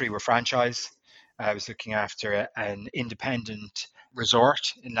 3 were franchise. I was looking after an independent resort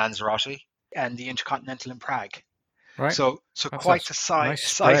in Lanzarote and the Intercontinental in Prague. Right. So That's a quite a nice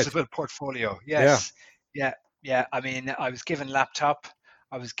spread. sizable portfolio. Yeah. Yes, yeah, yeah. I mean, I was given laptop.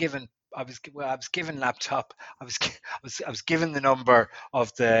 I was given. I was given laptop. I was given the number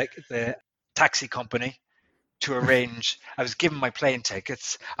of the taxi company to arrange. I was given my plane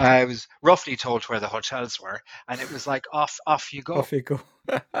tickets. I was roughly told where the hotels were, and it was like off you go. Off you go.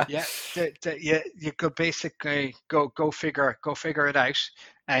 Yeah, yeah, you could basically go figure it out,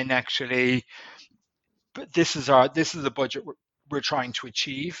 and actually, but this is the budget we're trying to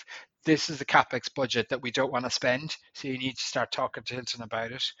achieve. This is the capex budget that we don't want to spend. So you need to start talking to Hilton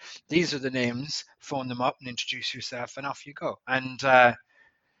about it. These are the names. Phone them up and introduce yourself, and off you go. And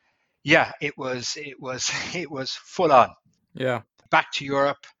yeah, it was full on. Yeah. Back to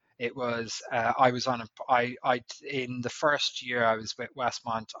Europe. It was I was on a I in the first year I was with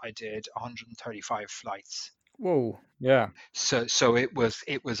Westmont. I did 135 flights. Whoa. Yeah. So it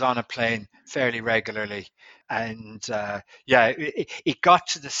was on a plane fairly regularly, and yeah, it got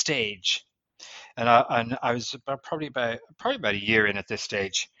to the stage, and I was probably about a year in at this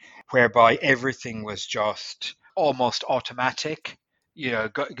stage, whereby everything was just almost automatic.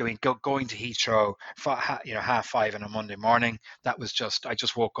 Going to Heathrow, 5:30 on a Monday morning. That was just I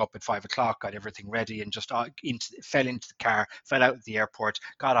just woke up at 5 o'clock, got everything ready, and just fell into the car, fell out at the airport,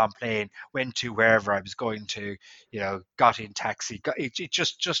 got on plane, went to wherever I was going to, got in taxi. It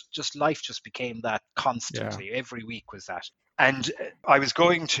just life just became that Yeah. constantly. Every week was that. And I was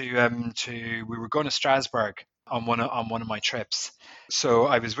going we were going to Strasbourg on one of my trips. So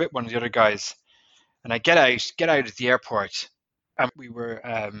I was with one of the other guys, and I get out at the airport, and we were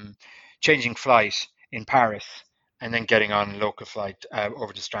changing flight in Paris, and then getting on a local flight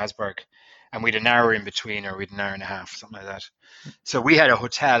over to Strasbourg, and we'd an hour in between, or we'd an hour and a half, something like that. So we had a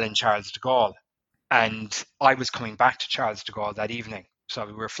hotel in Charles de Gaulle, and I was coming back to Charles de Gaulle that evening. So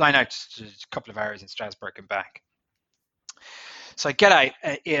we were flying out to a couple of hours in Strasbourg and back. So I get out,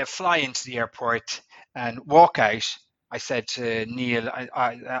 fly into the airport, and walk out. I said to Neil,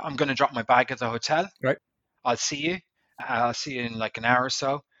 I'm going to drop my bag at the hotel. Right. I'll see you. I'll see you in like an hour or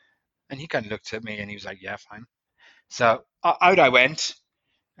so. And he kind of looked at me and he was like, yeah, fine. So out I went.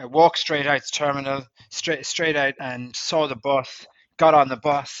 I walked straight out the terminal, straight out, and saw the bus, got on the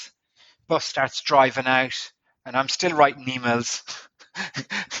bus. Bus starts driving out, and I'm still writing emails.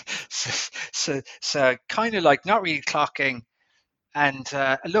 so kind of like not really clocking. And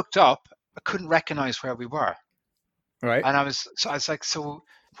I looked up, I couldn't recognize where we were. Right. And I was like, so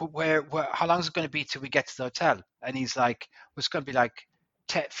where how long is it going to be till we get to the hotel? And he's like, well, it's going to be like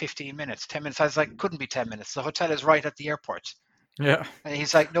 15 minutes, 10 minutes. I was like, couldn't be 10 minutes. The hotel is right at the airport. Yeah. And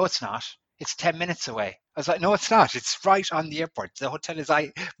he's like, no, it's not. It's 10 minutes away. I was like, no, it's not. It's right on the airport. The hotel is,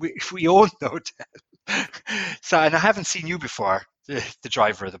 we own the hotel. So, and I haven't seen you before, the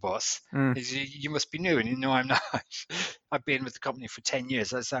driver of the bus. Mm. You must be new. And I'm not. I've been with the company for 10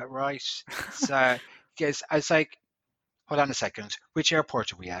 years. Is that right? So, yes, I was like, hold on a second. Which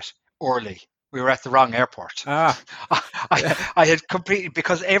airport are we at? Orly. We were at the wrong airport. Ah. I had completely,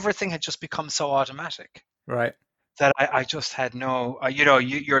 because everything had just become so automatic. Right. That I just had no,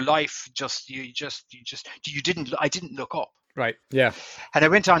 your life I didn't look up. Right. Yeah. And I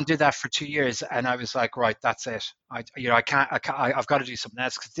went on and did that for 2 years, and I was like, right, that's it. I've got to do something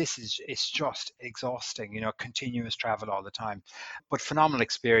else, because it's just exhausting, continuous travel all the time. But phenomenal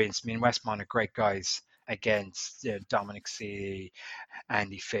experience. I mean, Westmont are great guys. Against Dominic C,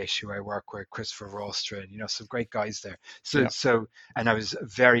 Andy Fish, who I work with, Christopher Rolstra, some great guys there. So, and I was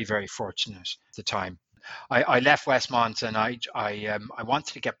very, very fortunate at the time. I left Westmont, and I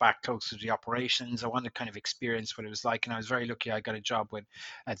wanted to get back closer to the operations. I wanted to kind of experience what it was like, and I was very lucky. I got a job with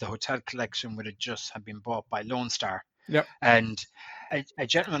at the Hotel Collection, which had just been bought by Lone Star. Yep. And a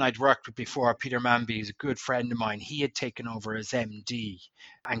gentleman I'd worked with before, Peter Manby, is a good friend of mine. He had taken over as MD,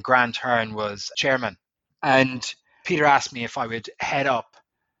 and Grant Hearn was chairman. And Peter asked me if I would head up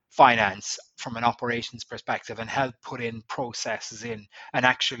finance from an operations perspective and help put in processes in. And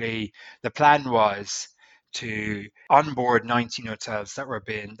actually, the plan was to onboard 19 hotels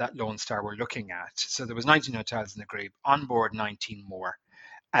that Lone Star were looking at. So there was 19 hotels in the group, onboard 19 more,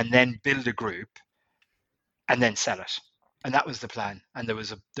 and then build a group and then sell it. And that was the plan. And there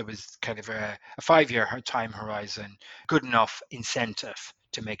was kind of a 5-year time horizon, good enough incentive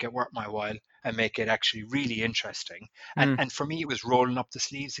to make it worth my while and make it actually really interesting. And for me, it was rolling up the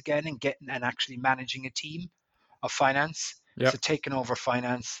sleeves again and getting and actually managing a team of finance. Yep. So taking over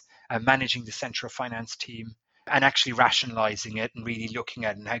finance and managing the central finance team and actually rationalizing it and really looking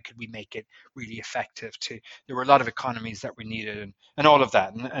at it and how could we make it really effective. There were a lot of economies that we needed and all of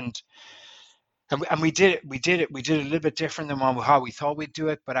that. And we did it a little bit different than how we thought we'd do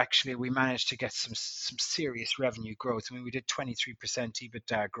it, but actually we managed to get some serious revenue growth. I mean, we did 23%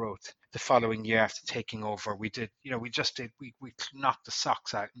 EBITDA growth the following year after taking over. We knocked the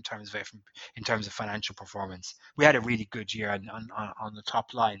socks out in terms of financial performance. We had a really good year on the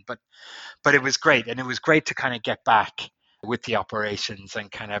top line, but it was great, and it was great to kind of get back with the operations and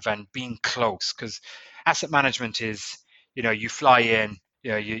being close, because asset management is, you fly in.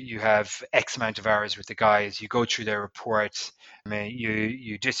 You have X amount of hours with the guys, you go through their reports,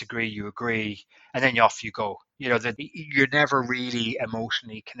 you disagree, you agree, and then off you go. That you're never really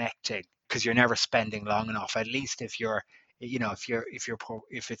emotionally connecting because you're never spending long enough. At least if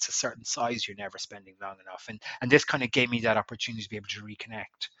it's a certain size, you're never spending long enough. And this kind of gave me that opportunity to be able to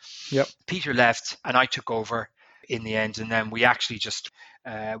reconnect. Yep. Peter left and I took over in the end, and then we actually just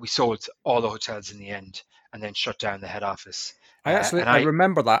we sold all the hotels in the end and then shut down the head office. I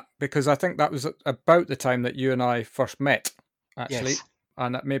remember that because I think that was about the time that you and I first met, actually. Yes.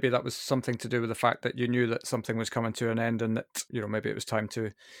 And maybe that was something to do with the fact that you knew that something was coming to an end and that, maybe it was time to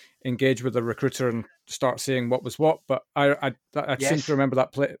engage with the recruiter and start seeing what was what. But I seem to remember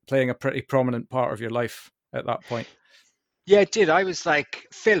that playing a pretty prominent part of your life at that point. Yeah, it did. I was like,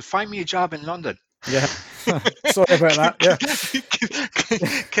 Phil, find me a job in London. Yeah. Sorry about that. Yeah.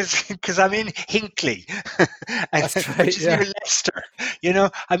 Because I'm in Hinckley, which is near Leicester.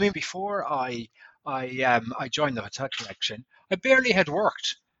 I mean, before I joined the Hotel Collection, I barely had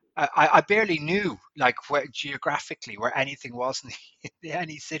worked. I barely knew geographically where anything was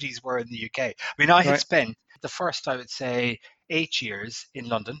any cities were in the UK. I mean, I had spent the first, I would say, 8 years in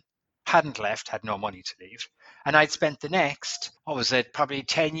London, hadn't left, had no money to leave, and I'd spent the next, probably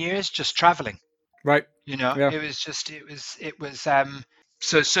 10 years just traveling. Right. It was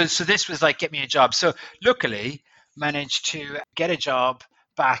so this was like, get me a job. So luckily managed to get a job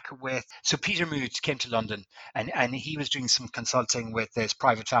back so Peter came to London and he was doing some consulting with this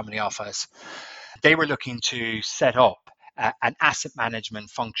private family office. They were looking to set up an asset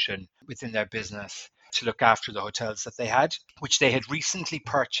management function within their business to look after the hotels that they had, which they had recently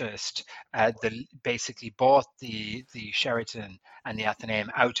purchased. Basically bought the Sheraton and the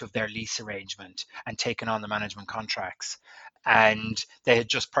Athenaeum out of their lease arrangement and taken on the management contracts. And they had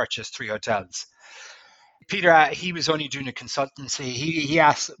just purchased 3 hotels. Peter, he was only doing a consultancy. He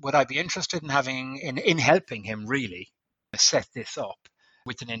asked, would I be interested in helping him really set this up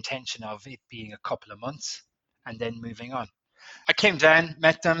with an intention of it being a couple of months and then moving on. I came down,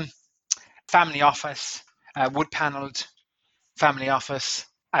 met them, family office, wood paneled family office.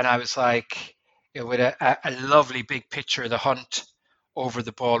 And I was like, with a lovely big picture of the hunt over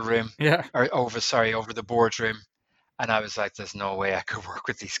the ballroom, over the boardroom. And I was like, there's no way I could work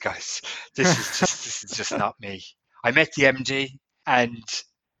with these guys. This is just not me. I met the MD and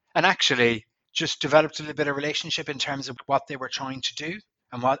actually just developed a little bit of relationship in terms of what they were trying to do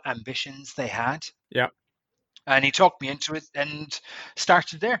and what ambitions they had. Yeah. And he talked me into it and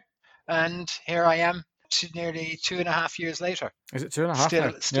started there. And here I am nearly 2.5 years later. Is it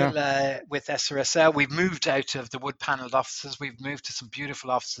 2.5? Still with SRSL. We've moved out of the wood paneled offices. We've moved to some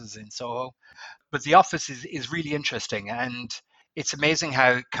beautiful offices in Soho. But the office is really interesting, and it's amazing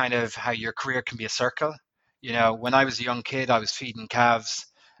how your career can be a circle. When I was a young kid, I was feeding calves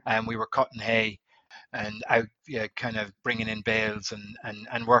and we were cutting hay and out kind of bringing in bales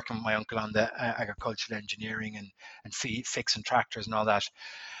and working with my uncle on the agricultural engineering and fixing tractors and all that.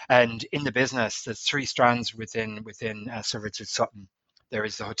 And in the business, there's 3 strands within Sir Richard Sutton. There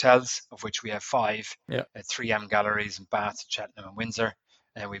is the hotels, of which we have 5, 3 M galleries in Bath, Cheltenham and Windsor.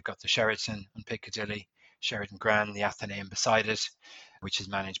 And we've got the Sheraton on Piccadilly, Sheraton Grand, the Athenaeum beside it, which is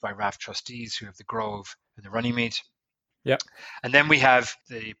managed by RAF trustees who have the Grove and the Runnymede. Yep. And then we have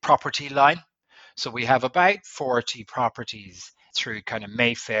the property line. So we have about 40 properties through kind of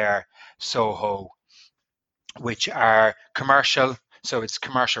Mayfair, Soho, which are commercial. So it's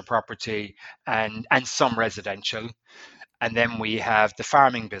commercial property and some residential. And then we have the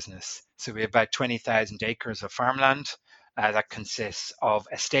farming business. So we have about 20,000 acres of farmland that consists of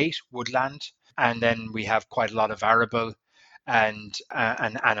estate, woodland, And then we have quite a lot of arable and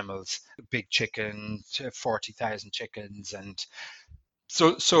animals, big chicken, 40,000 chickens, and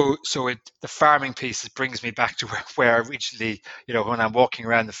the farming piece brings me back to where I originally, when I'm walking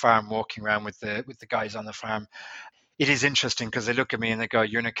around the farm, walking around with the guys on the farm. It is interesting because they look at me and they go,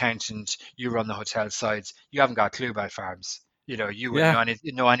 "You're an accountant. You run the hotel sides. You haven't got a clue about farms. You wouldn't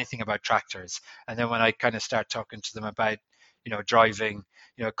Yeah. know anything about tractors." And then when I kind of start talking to them about, driving,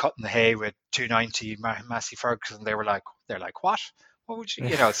 cutting the hay with 290 Massey Ferguson, they're like, "What? What would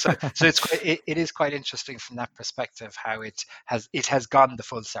you?" So it is quite interesting from that perspective how it has gone the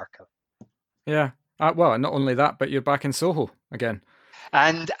full circle. Yeah. Well, not only that, but you're back in Soho again.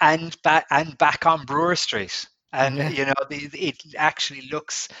 And back on Brewer Street. And Yeah. it actually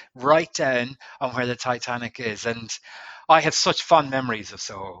looks right down on where the Titanic is, and I have such fond memories of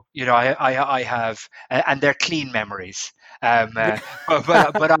Soho. I have, and they're clean memories. Yeah. But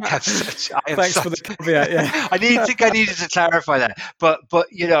I have Thanks for the such. caveat. Yeah. I needed to clarify that. But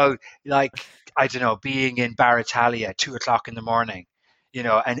like, I don't know, being in Baratalia at 2 o'clock in the morning,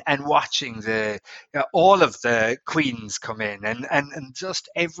 and watching all of the queens come in, and just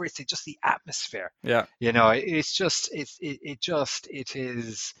everything, just the atmosphere. Yeah. It's just it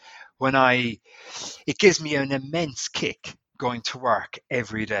is when it gives me an immense kick going to work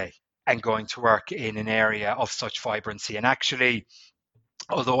every day and going to work in an area of such vibrancy. And actually,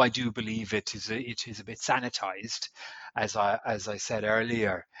 although I do believe it is a bit sanitized, as I said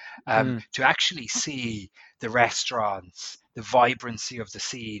earlier, to actually see the restaurants, the vibrancy of the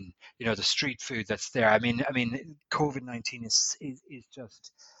scene, the street food that's there. I mean, COVID-19 is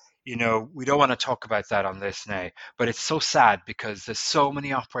just, we don't want to talk about that on this now, but it's so sad because there's so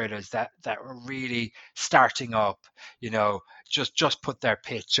many operators that are really starting up, just put their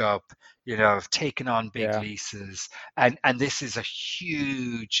pitch up, have taken on big Yeah. leases, and this is a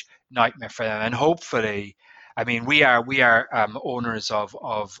huge nightmare for them. And hopefully, I mean, we are owners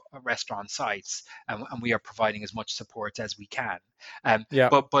of restaurant sites, and we are providing as much support as we can. Yeah.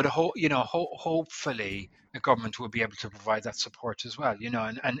 Hopefully the government will be able to provide that support as well,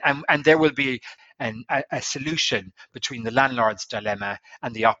 and there will be a solution between the landlord's dilemma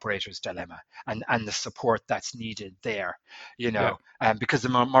and the operator's dilemma, and the support that's needed there, Yeah. because the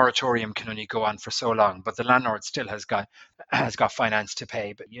moratorium can only go on for so long, but the landlord still has got finance to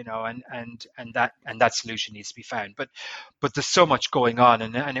pay, but and that solution needs to be found. But there's so much going on,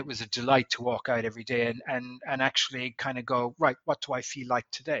 and it was a delight to walk out every day and actually kind of go, right, what do I feel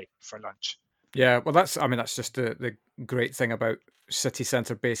like today for lunch? Yeah. Well, that's just the great thing about city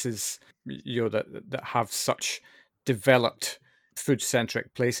centre bases, that have such developed food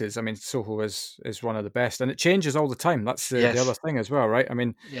centric places. I mean, Soho is one of the best, and it changes all the time. That's the other Yes. thing as well, right? I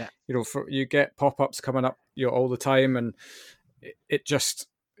mean, Yeah. you get pop ups coming up, all the time, and it just,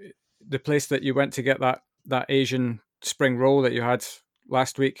 the place that you went to get that Asian spring roll that you had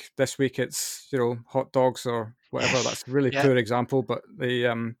last week, this week it's hot dogs or whatever. Yes. That's a really Yeah. poor example, but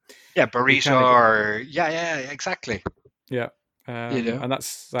Yeah. you Burrito, kind of get, or yeah, exactly. yeah. You know. And that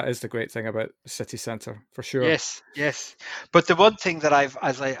is the great thing about the city centre for sure. Yes, yes. But the one thing that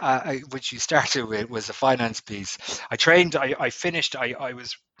which you started with, was the finance piece. I trained. I finished. I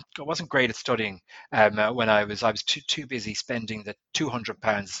wasn't great at studying when I was too busy spending the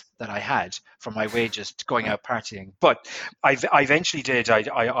 £200 that I had from my wages going out partying. But I eventually did.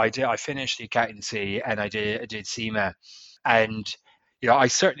 I finished the accountancy, and I did SEMA, and I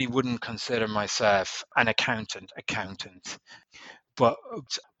certainly wouldn't consider myself an accountant. But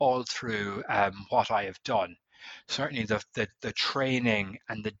all through what I have done, certainly the training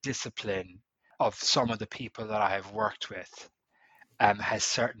and the discipline of some of the people that I have worked with has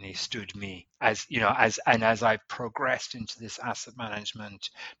certainly stood me, as I've progressed into this asset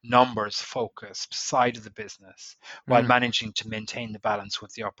management, numbers focused side of the business, while Mm, managing to maintain the balance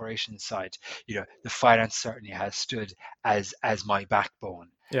with the operations side. The finance certainly has stood as my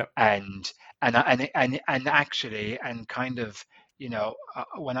backbone, yeah. and actually, and kind of,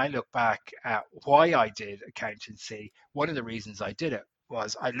 when I look back at why I did accountancy, one of the reasons I did it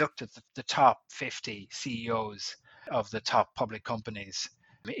was I looked at the top 50 CEOs of the top public companies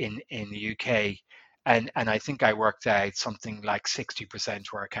in the UK, and I think I worked out something like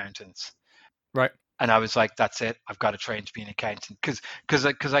 60% were accountants. Right. And I was like, that's it, I've got to train to be an accountant, because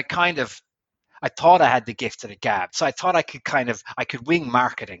I thought I had the gift of the gab. So I thought I could wing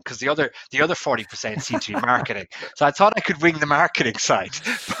marketing, because the other 40% seemed to be marketing. So I thought I could wing the marketing side.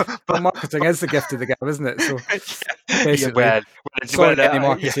 Well, marketing is the gift of the gab, isn't it? So Yeah, basically, well, sorry, any yeah.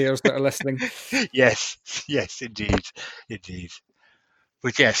 marketeers that are listening. Yes, indeed.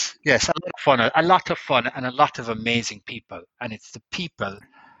 But yes, a lot of fun, and a lot of amazing people. And it's the people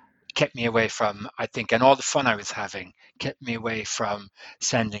kept me away from, I think, and all the fun I was having kept me away from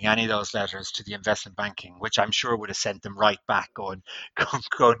sending any of those letters to the investment banking, which I'm sure would have sent them right back going,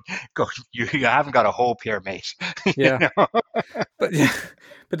 going, going, you haven't got a hope here, mate. You Yeah. know? But yeah,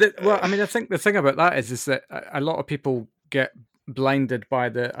 well, I mean, I think the thing about that is that a lot of people get blinded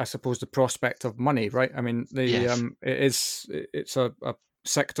by I suppose, the prospect of money, right? I mean, Yes. it's a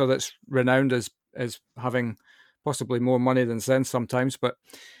sector that's renowned as having possibly more money than sense sometimes, but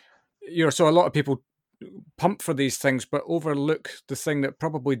so a lot of people pump for these things, but overlook the thing that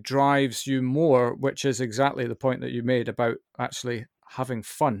probably drives you more, which is exactly the point that you made about actually having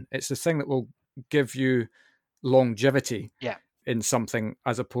fun. It's the thing that will give you longevity Yeah. in something,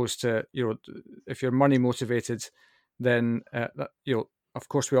 as opposed to, if you're money motivated, then of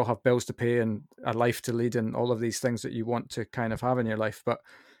course we all have bills to pay and a life to lead and all of these things that you want to kind of have in your life. But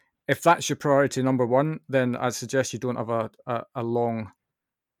if that's your priority number one, then I'd suggest you don't have a long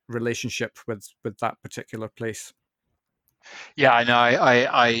relationship with that particular place. Yeah, I know.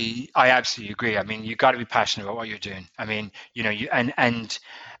 I absolutely agree. I mean, you got to be passionate about what you're doing. I mean, you and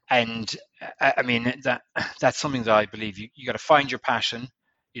I mean that's something that I believe you got to find your passion.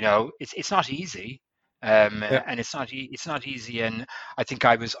 It's not easy, Yeah, and it's not easy. And I think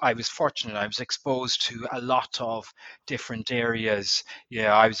I was fortunate. I was exposed to a lot of different areas.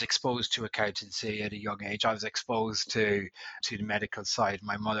 I was exposed to accountancy at a young age. I was exposed to the medical side.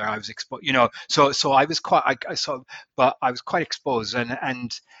 My mother, I was exposed. So I was quite. I saw, but I was quite exposed.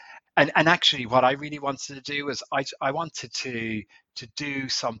 And actually, what I really wanted to do was I wanted to do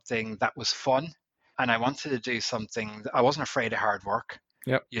something that was fun, and I wanted to do something. I wasn't afraid of hard work.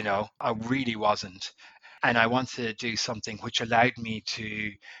 yeah, I really wasn't. And I wanted to do something which allowed me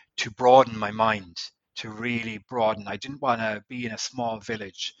to broaden my mind, to really broaden. I didn't want to be in a small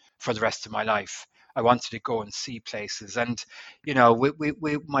village for the rest of my life. I wanted to go and see places. And,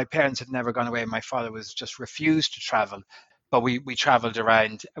 my parents had never gone away. My father was just refused to travel. But we traveled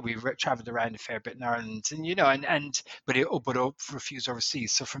around. Traveled around a fair bit in Ireland, and but refused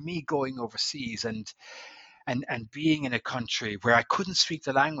overseas. So for me, going overseas and being in a country where I couldn't speak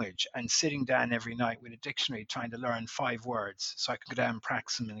the language and sitting down every night with a dictionary trying to learn 5 words so I could go down and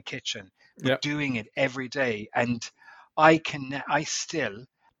practice them in the kitchen, yeah, but doing it every day. And I still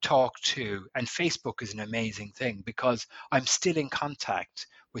talk to, and Facebook is an amazing thing because I'm still in contact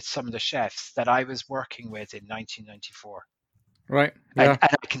with some of the chefs that I was working with in 1994. right, And yeah,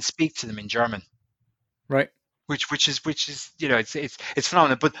 I can speak to them in German, right, which is it's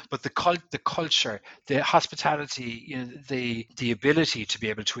phenomenal. But the culture, the hospitality, the ability to be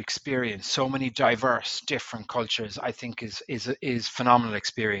able to experience so many diverse different cultures, I think is phenomenal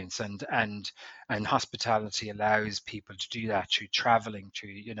experience. And hospitality allows people to do that through traveling,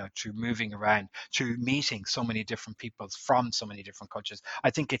 through moving around, through meeting so many different people from so many different cultures.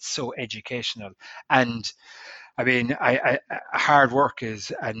 I think it's so educational. And I mean, hard work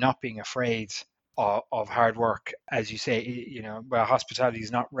is, and not being afraid of hard work, as you say. Well, hospitality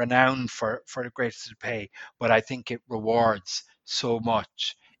is not renowned for the greatest of pay, but I think it rewards so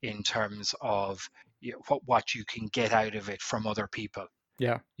much in terms of what you can get out of it from other people.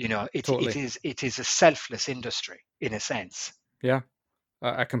 yeah, It it totally, is it is a selfless industry in a sense. yeah.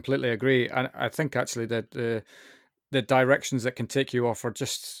 I completely agree, and I think actually that the directions that can take you off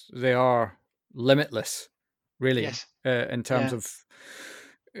they are limitless, really, Yes. in terms Yeah. of,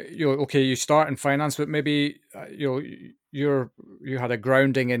 okay, you start in finance, but maybe you had a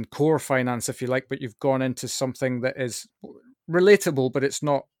grounding in core finance, if you like, but you've gone into something that is relatable, but it's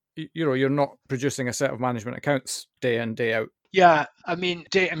not, you're not producing a set of management accounts day in, day out. Yeah,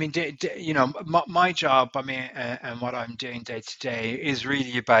 my job, and what I'm doing day to day is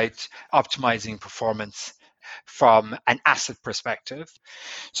really about optimizing performance from an asset perspective.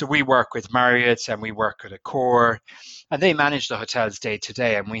 So we work with Marriott and we work with Accor, and they manage the hotels day to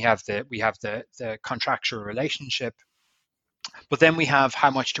day, and we have the contractual relationship. But then we have,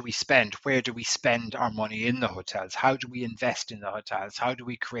 how much do we spend? Where do we spend our money in the hotels? How do we invest in the hotels? How do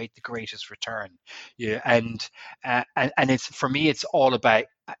we create the greatest return? Yeah, and it's, for me, it's all about,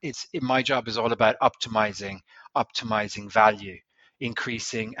 my job is all about optimizing value,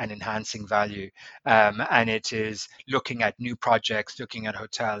 increasing and enhancing value. And it is looking at new projects, looking at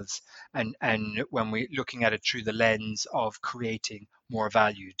hotels, and when we looking at it through the lens of creating more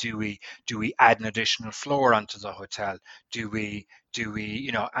value. Do we add an additional floor onto the hotel? Do we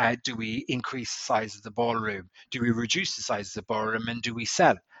increase the size of the ballroom? Do we reduce the size of the ballroom, and do we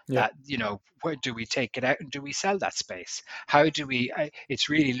sell? Yeah. that, where do we take it out and do we sell that space? How do we? It's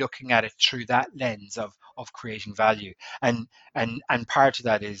really looking at it through that lens of creating value, and part of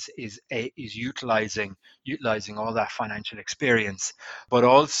that is utilizing all that financial experience, but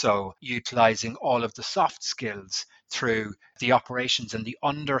also utilizing all of the soft skills through the operations and the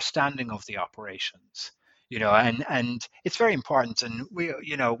understanding of the operations. And it's very important. And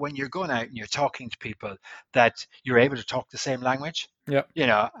when you're going out and you're talking to people, that you're able to talk the same language.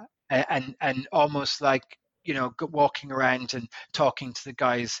 Yeah. And almost like walking around and talking to the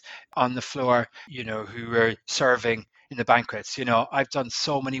guys on the floor, who are serving in the banquets. I've done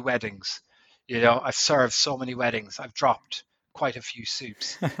so many weddings. I've served so many weddings. I've dropped quite a few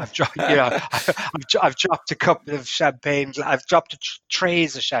soups. I've dropped, I've dropped a couple of champagne. I've dropped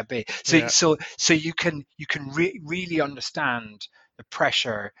trays of champagne. So Yeah. so you can really understand the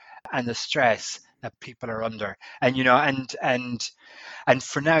pressure and the stress that people are under. And and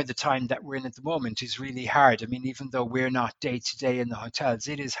for now, the time that we're in at the moment is really hard. I mean, even though we're not day to day in the hotels,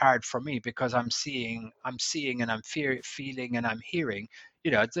 it is hard for me because I'm seeing and I'm feeling and I'm hearing,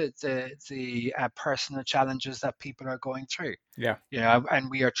 the personal challenges that people are going through. Yeah. And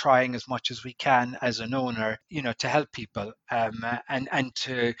we are trying as much as we can as an owner, to help people, and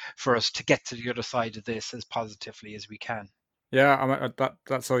for us to get to the other side of this as positively as we can. Yeah, I mean,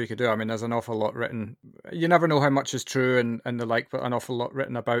 that's all you could do. I mean, there's an awful lot written. You never know how much is true and the like, but an awful lot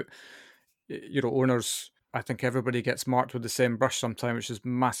written about, owners. I think everybody gets marked with the same brush sometimes, which is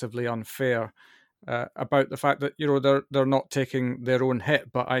massively unfair. About the fact that they're not taking their own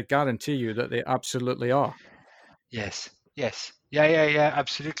hit, but I guarantee you that they absolutely are. Yes, yes, yeah,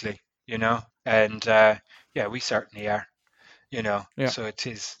 absolutely. And yeah, we certainly are. Yeah, So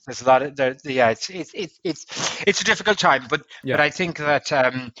there's a lot of there. Yeah, it's a difficult time, but yeah, I think that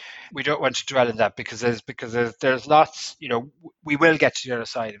we don't want to dwell on that because there's lots. We will get to the other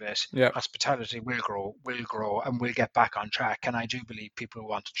side of it. yeah. Hospitality will grow, and we'll get back on track. And I do believe people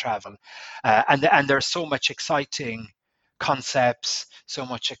want to travel, and there's so much exciting concepts, so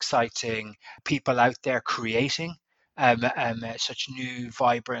much exciting people out there creating such new,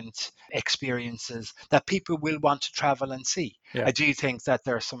 vibrant experiences that people will want to travel and see. Yeah. I do think that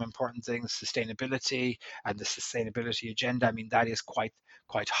there are some important things, sustainability and the sustainability agenda. I mean, that is quite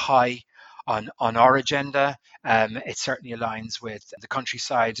high on our agenda. It certainly aligns with the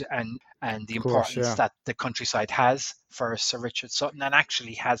countryside and the Of course, importance yeah. that the countryside has for Sir Richard Sutton and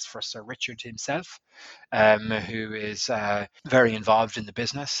actually has for Sir Richard himself, who is very involved in the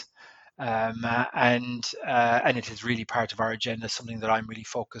business. And it is really part of our agenda, something that I'm really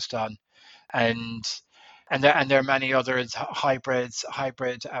focused on, and there are many others, hybrid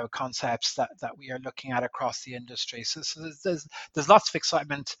concepts that we are looking at across the industry. So there's lots of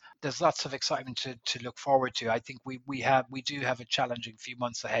excitement. There's lots of excitement to look forward to. I think we do have a challenging few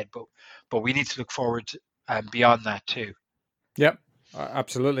months ahead, but we need to look forward beyond that too. Yep,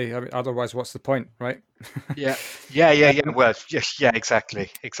 absolutely. I mean, otherwise, what's the point, right? Yeah. Um, Well, yes, yeah, exactly.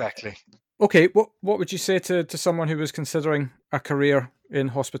 okay, what would you say to someone who was considering a career in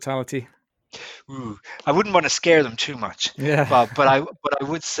hospitality? Ooh, I wouldn't want to scare them too much, Yeah, but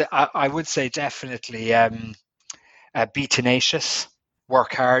I would say definitely be tenacious,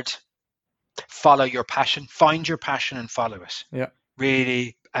 work hard, follow your passion, find your passion and follow it. yeah,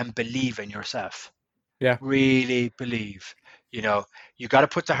 Really, and believe in yourself. yeah. Really believe. You got to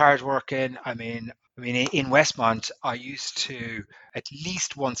put the hard work in. I mean, in Westmont, I used to at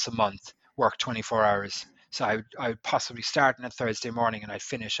least once a month work 24 hours. So I would possibly start on a Thursday morning and I'd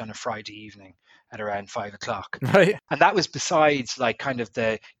finish on a Friday evening at around 5 o'clock. Right. And that was besides like kind of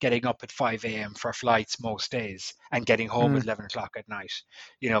the getting up at 5 a.m. for flights most days and getting home at Mm. 11 o'clock at night.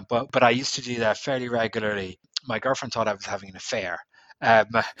 But I used to do that fairly regularly. My girlfriend thought I was having an affair. Um,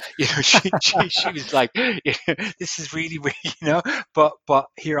 she was like, this is really weird, but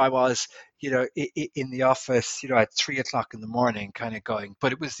here I was, in the office, at 3 o'clock in the morning, kind of going,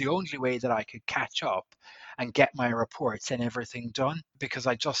 but it was the only way that I could catch up and get my reports and everything done because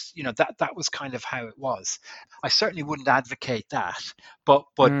I just, that was kind of how it was. I certainly wouldn't advocate that,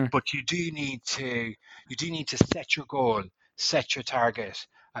 Mm. but you do need to set your goal, set your target.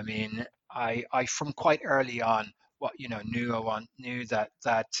 I mean, I from quite early on knew that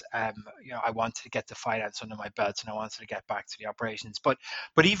I wanted to get the finance under my belt and I wanted to get back to the operations. But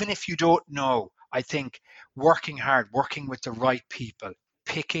even if you don't know, I think working hard, working with the right people,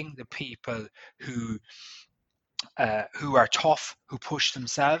 picking the people who are tough, who push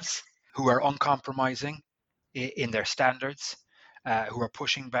themselves, who are uncompromising in their standards, who are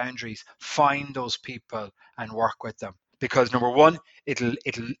pushing boundaries, find those people and work with them. Because number one, it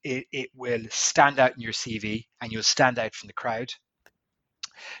will stand out in your CV and you'll stand out from the crowd.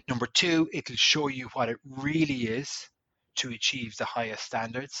 Number two, it'll show you what it really is to achieve the highest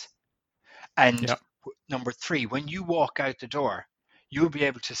standards. And number three, when you walk out the door, you'll be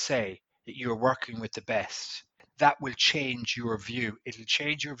able to say that you're working with the best. That will change your view. It'll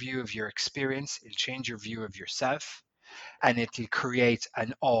change your view of your experience. It'll change your view of yourself, and it'll create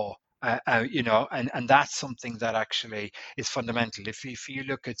an awe. And that's something that actually is fundamental. If you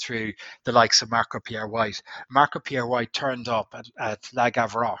look at through the likes of Marco Pierre White turned up at La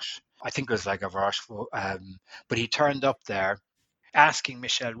Gavroche. I think it was La Gavroche, but he turned up there asking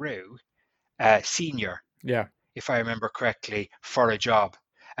Michel Roux, senior, if I remember correctly, for a job.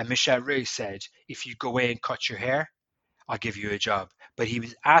 And Michel Roux said, if you go away and cut your hair, I'll give you a job. But he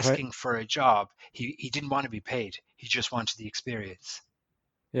was asking for a job. He didn't want to be paid. He just wanted the experience.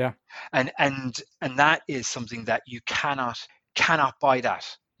 Yeah. And that is something that you cannot buy that.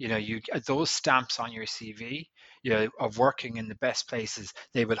 Those stamps on your CV, of working in the best places,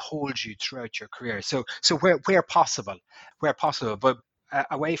 they will hold you throughout your career. So where possible, but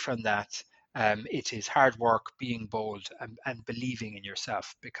away from that, it is hard work, being bold, and believing in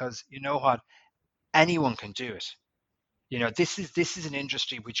yourself, because you know what, anyone can do it. This is an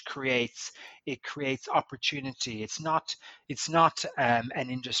industry which creates opportunity. It's not an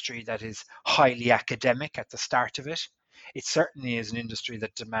industry that is highly academic at the start of it. It certainly is an industry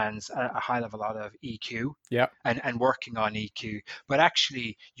that demands a high level of EQ, and working on EQ. But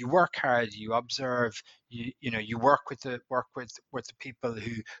actually, you work hard, you observe, you work with the people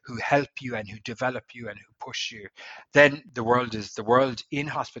who help you and who develop you and who push you. Then the world in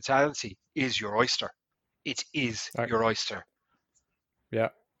hospitality is your oyster. It is your oyster. Yeah,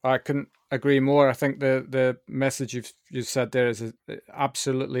 I couldn't agree more. I think the message you've said there is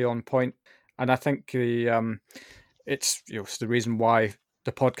absolutely on point, and I think it's the reason why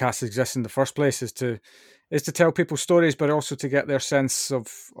the podcast exists in the first place is to tell people stories, but also to get their sense of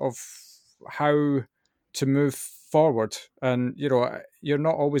how to move forward. And you're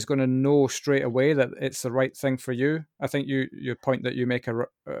not always going to know straight away that it's the right thing for you. I think your point that you make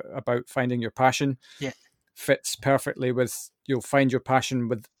about finding your passion fits perfectly with, you'll find your passion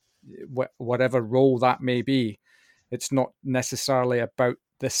with whatever role that may be. It's not necessarily about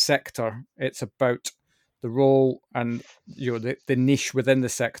the sector, it's about the role and the niche within the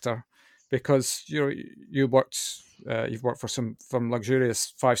sector, because you've worked for some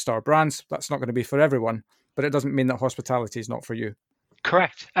luxurious 5-star brands. That's not going to be for everyone, but it doesn't mean that hospitality is not for you.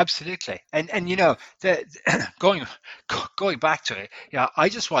 Correct, absolutely. And going back to it, I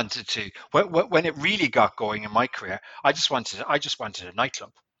just wanted to, when it really got going in my career, I just wanted a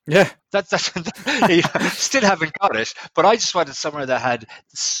nightclub. Yeah, that's still haven't got it, but I just wanted somewhere that had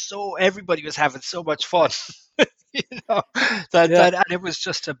everybody was having so much fun. And it was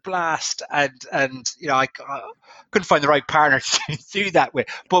just a blast, and I couldn't find the right partner to do that with,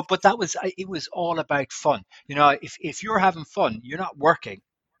 but it was all about fun. If you're having fun, you're not working.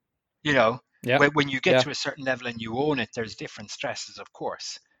 When you get to a certain level and you own it, there's different stresses, of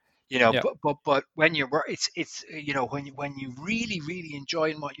course. But when you're it's when you really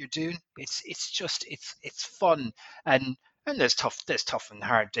enjoying what you're doing, it's fun, and there's tough and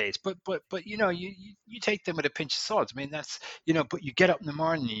hard days, but you take them with a pinch of salt. I mean, that's but you get up in the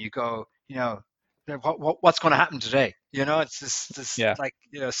morning and you go, what's going to happen today? It's this like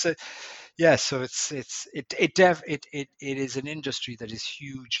so it is an industry that is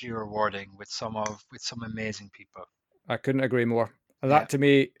hugely rewarding with some amazing people. I couldn't agree more. And that to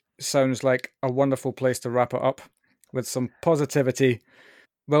me sounds like a wonderful place to wrap it up with some positivity.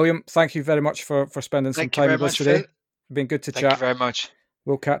 William, thank you very much for spending some time with us today. Phil. Been good to chat. Thank you very much.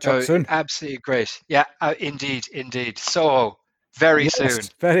 We'll catch up soon. Absolutely great. Yeah, indeed. So very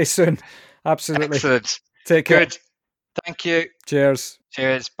soon. Absolutely. Excellent. Take care. Good. Thank you. Cheers.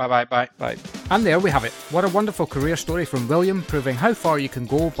 Bye. Bye. And there we have it. What a wonderful career story from William, proving how far you can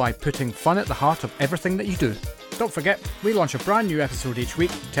go by putting fun at the heart of everything that you do. Don't forget, we launch a brand new episode each week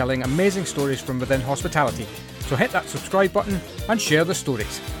telling amazing stories from within hospitality. So hit that subscribe button and share the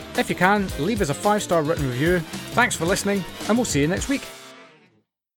stories. If you can, leave us a 5-star written review. Thanks for listening, and we'll see you next week.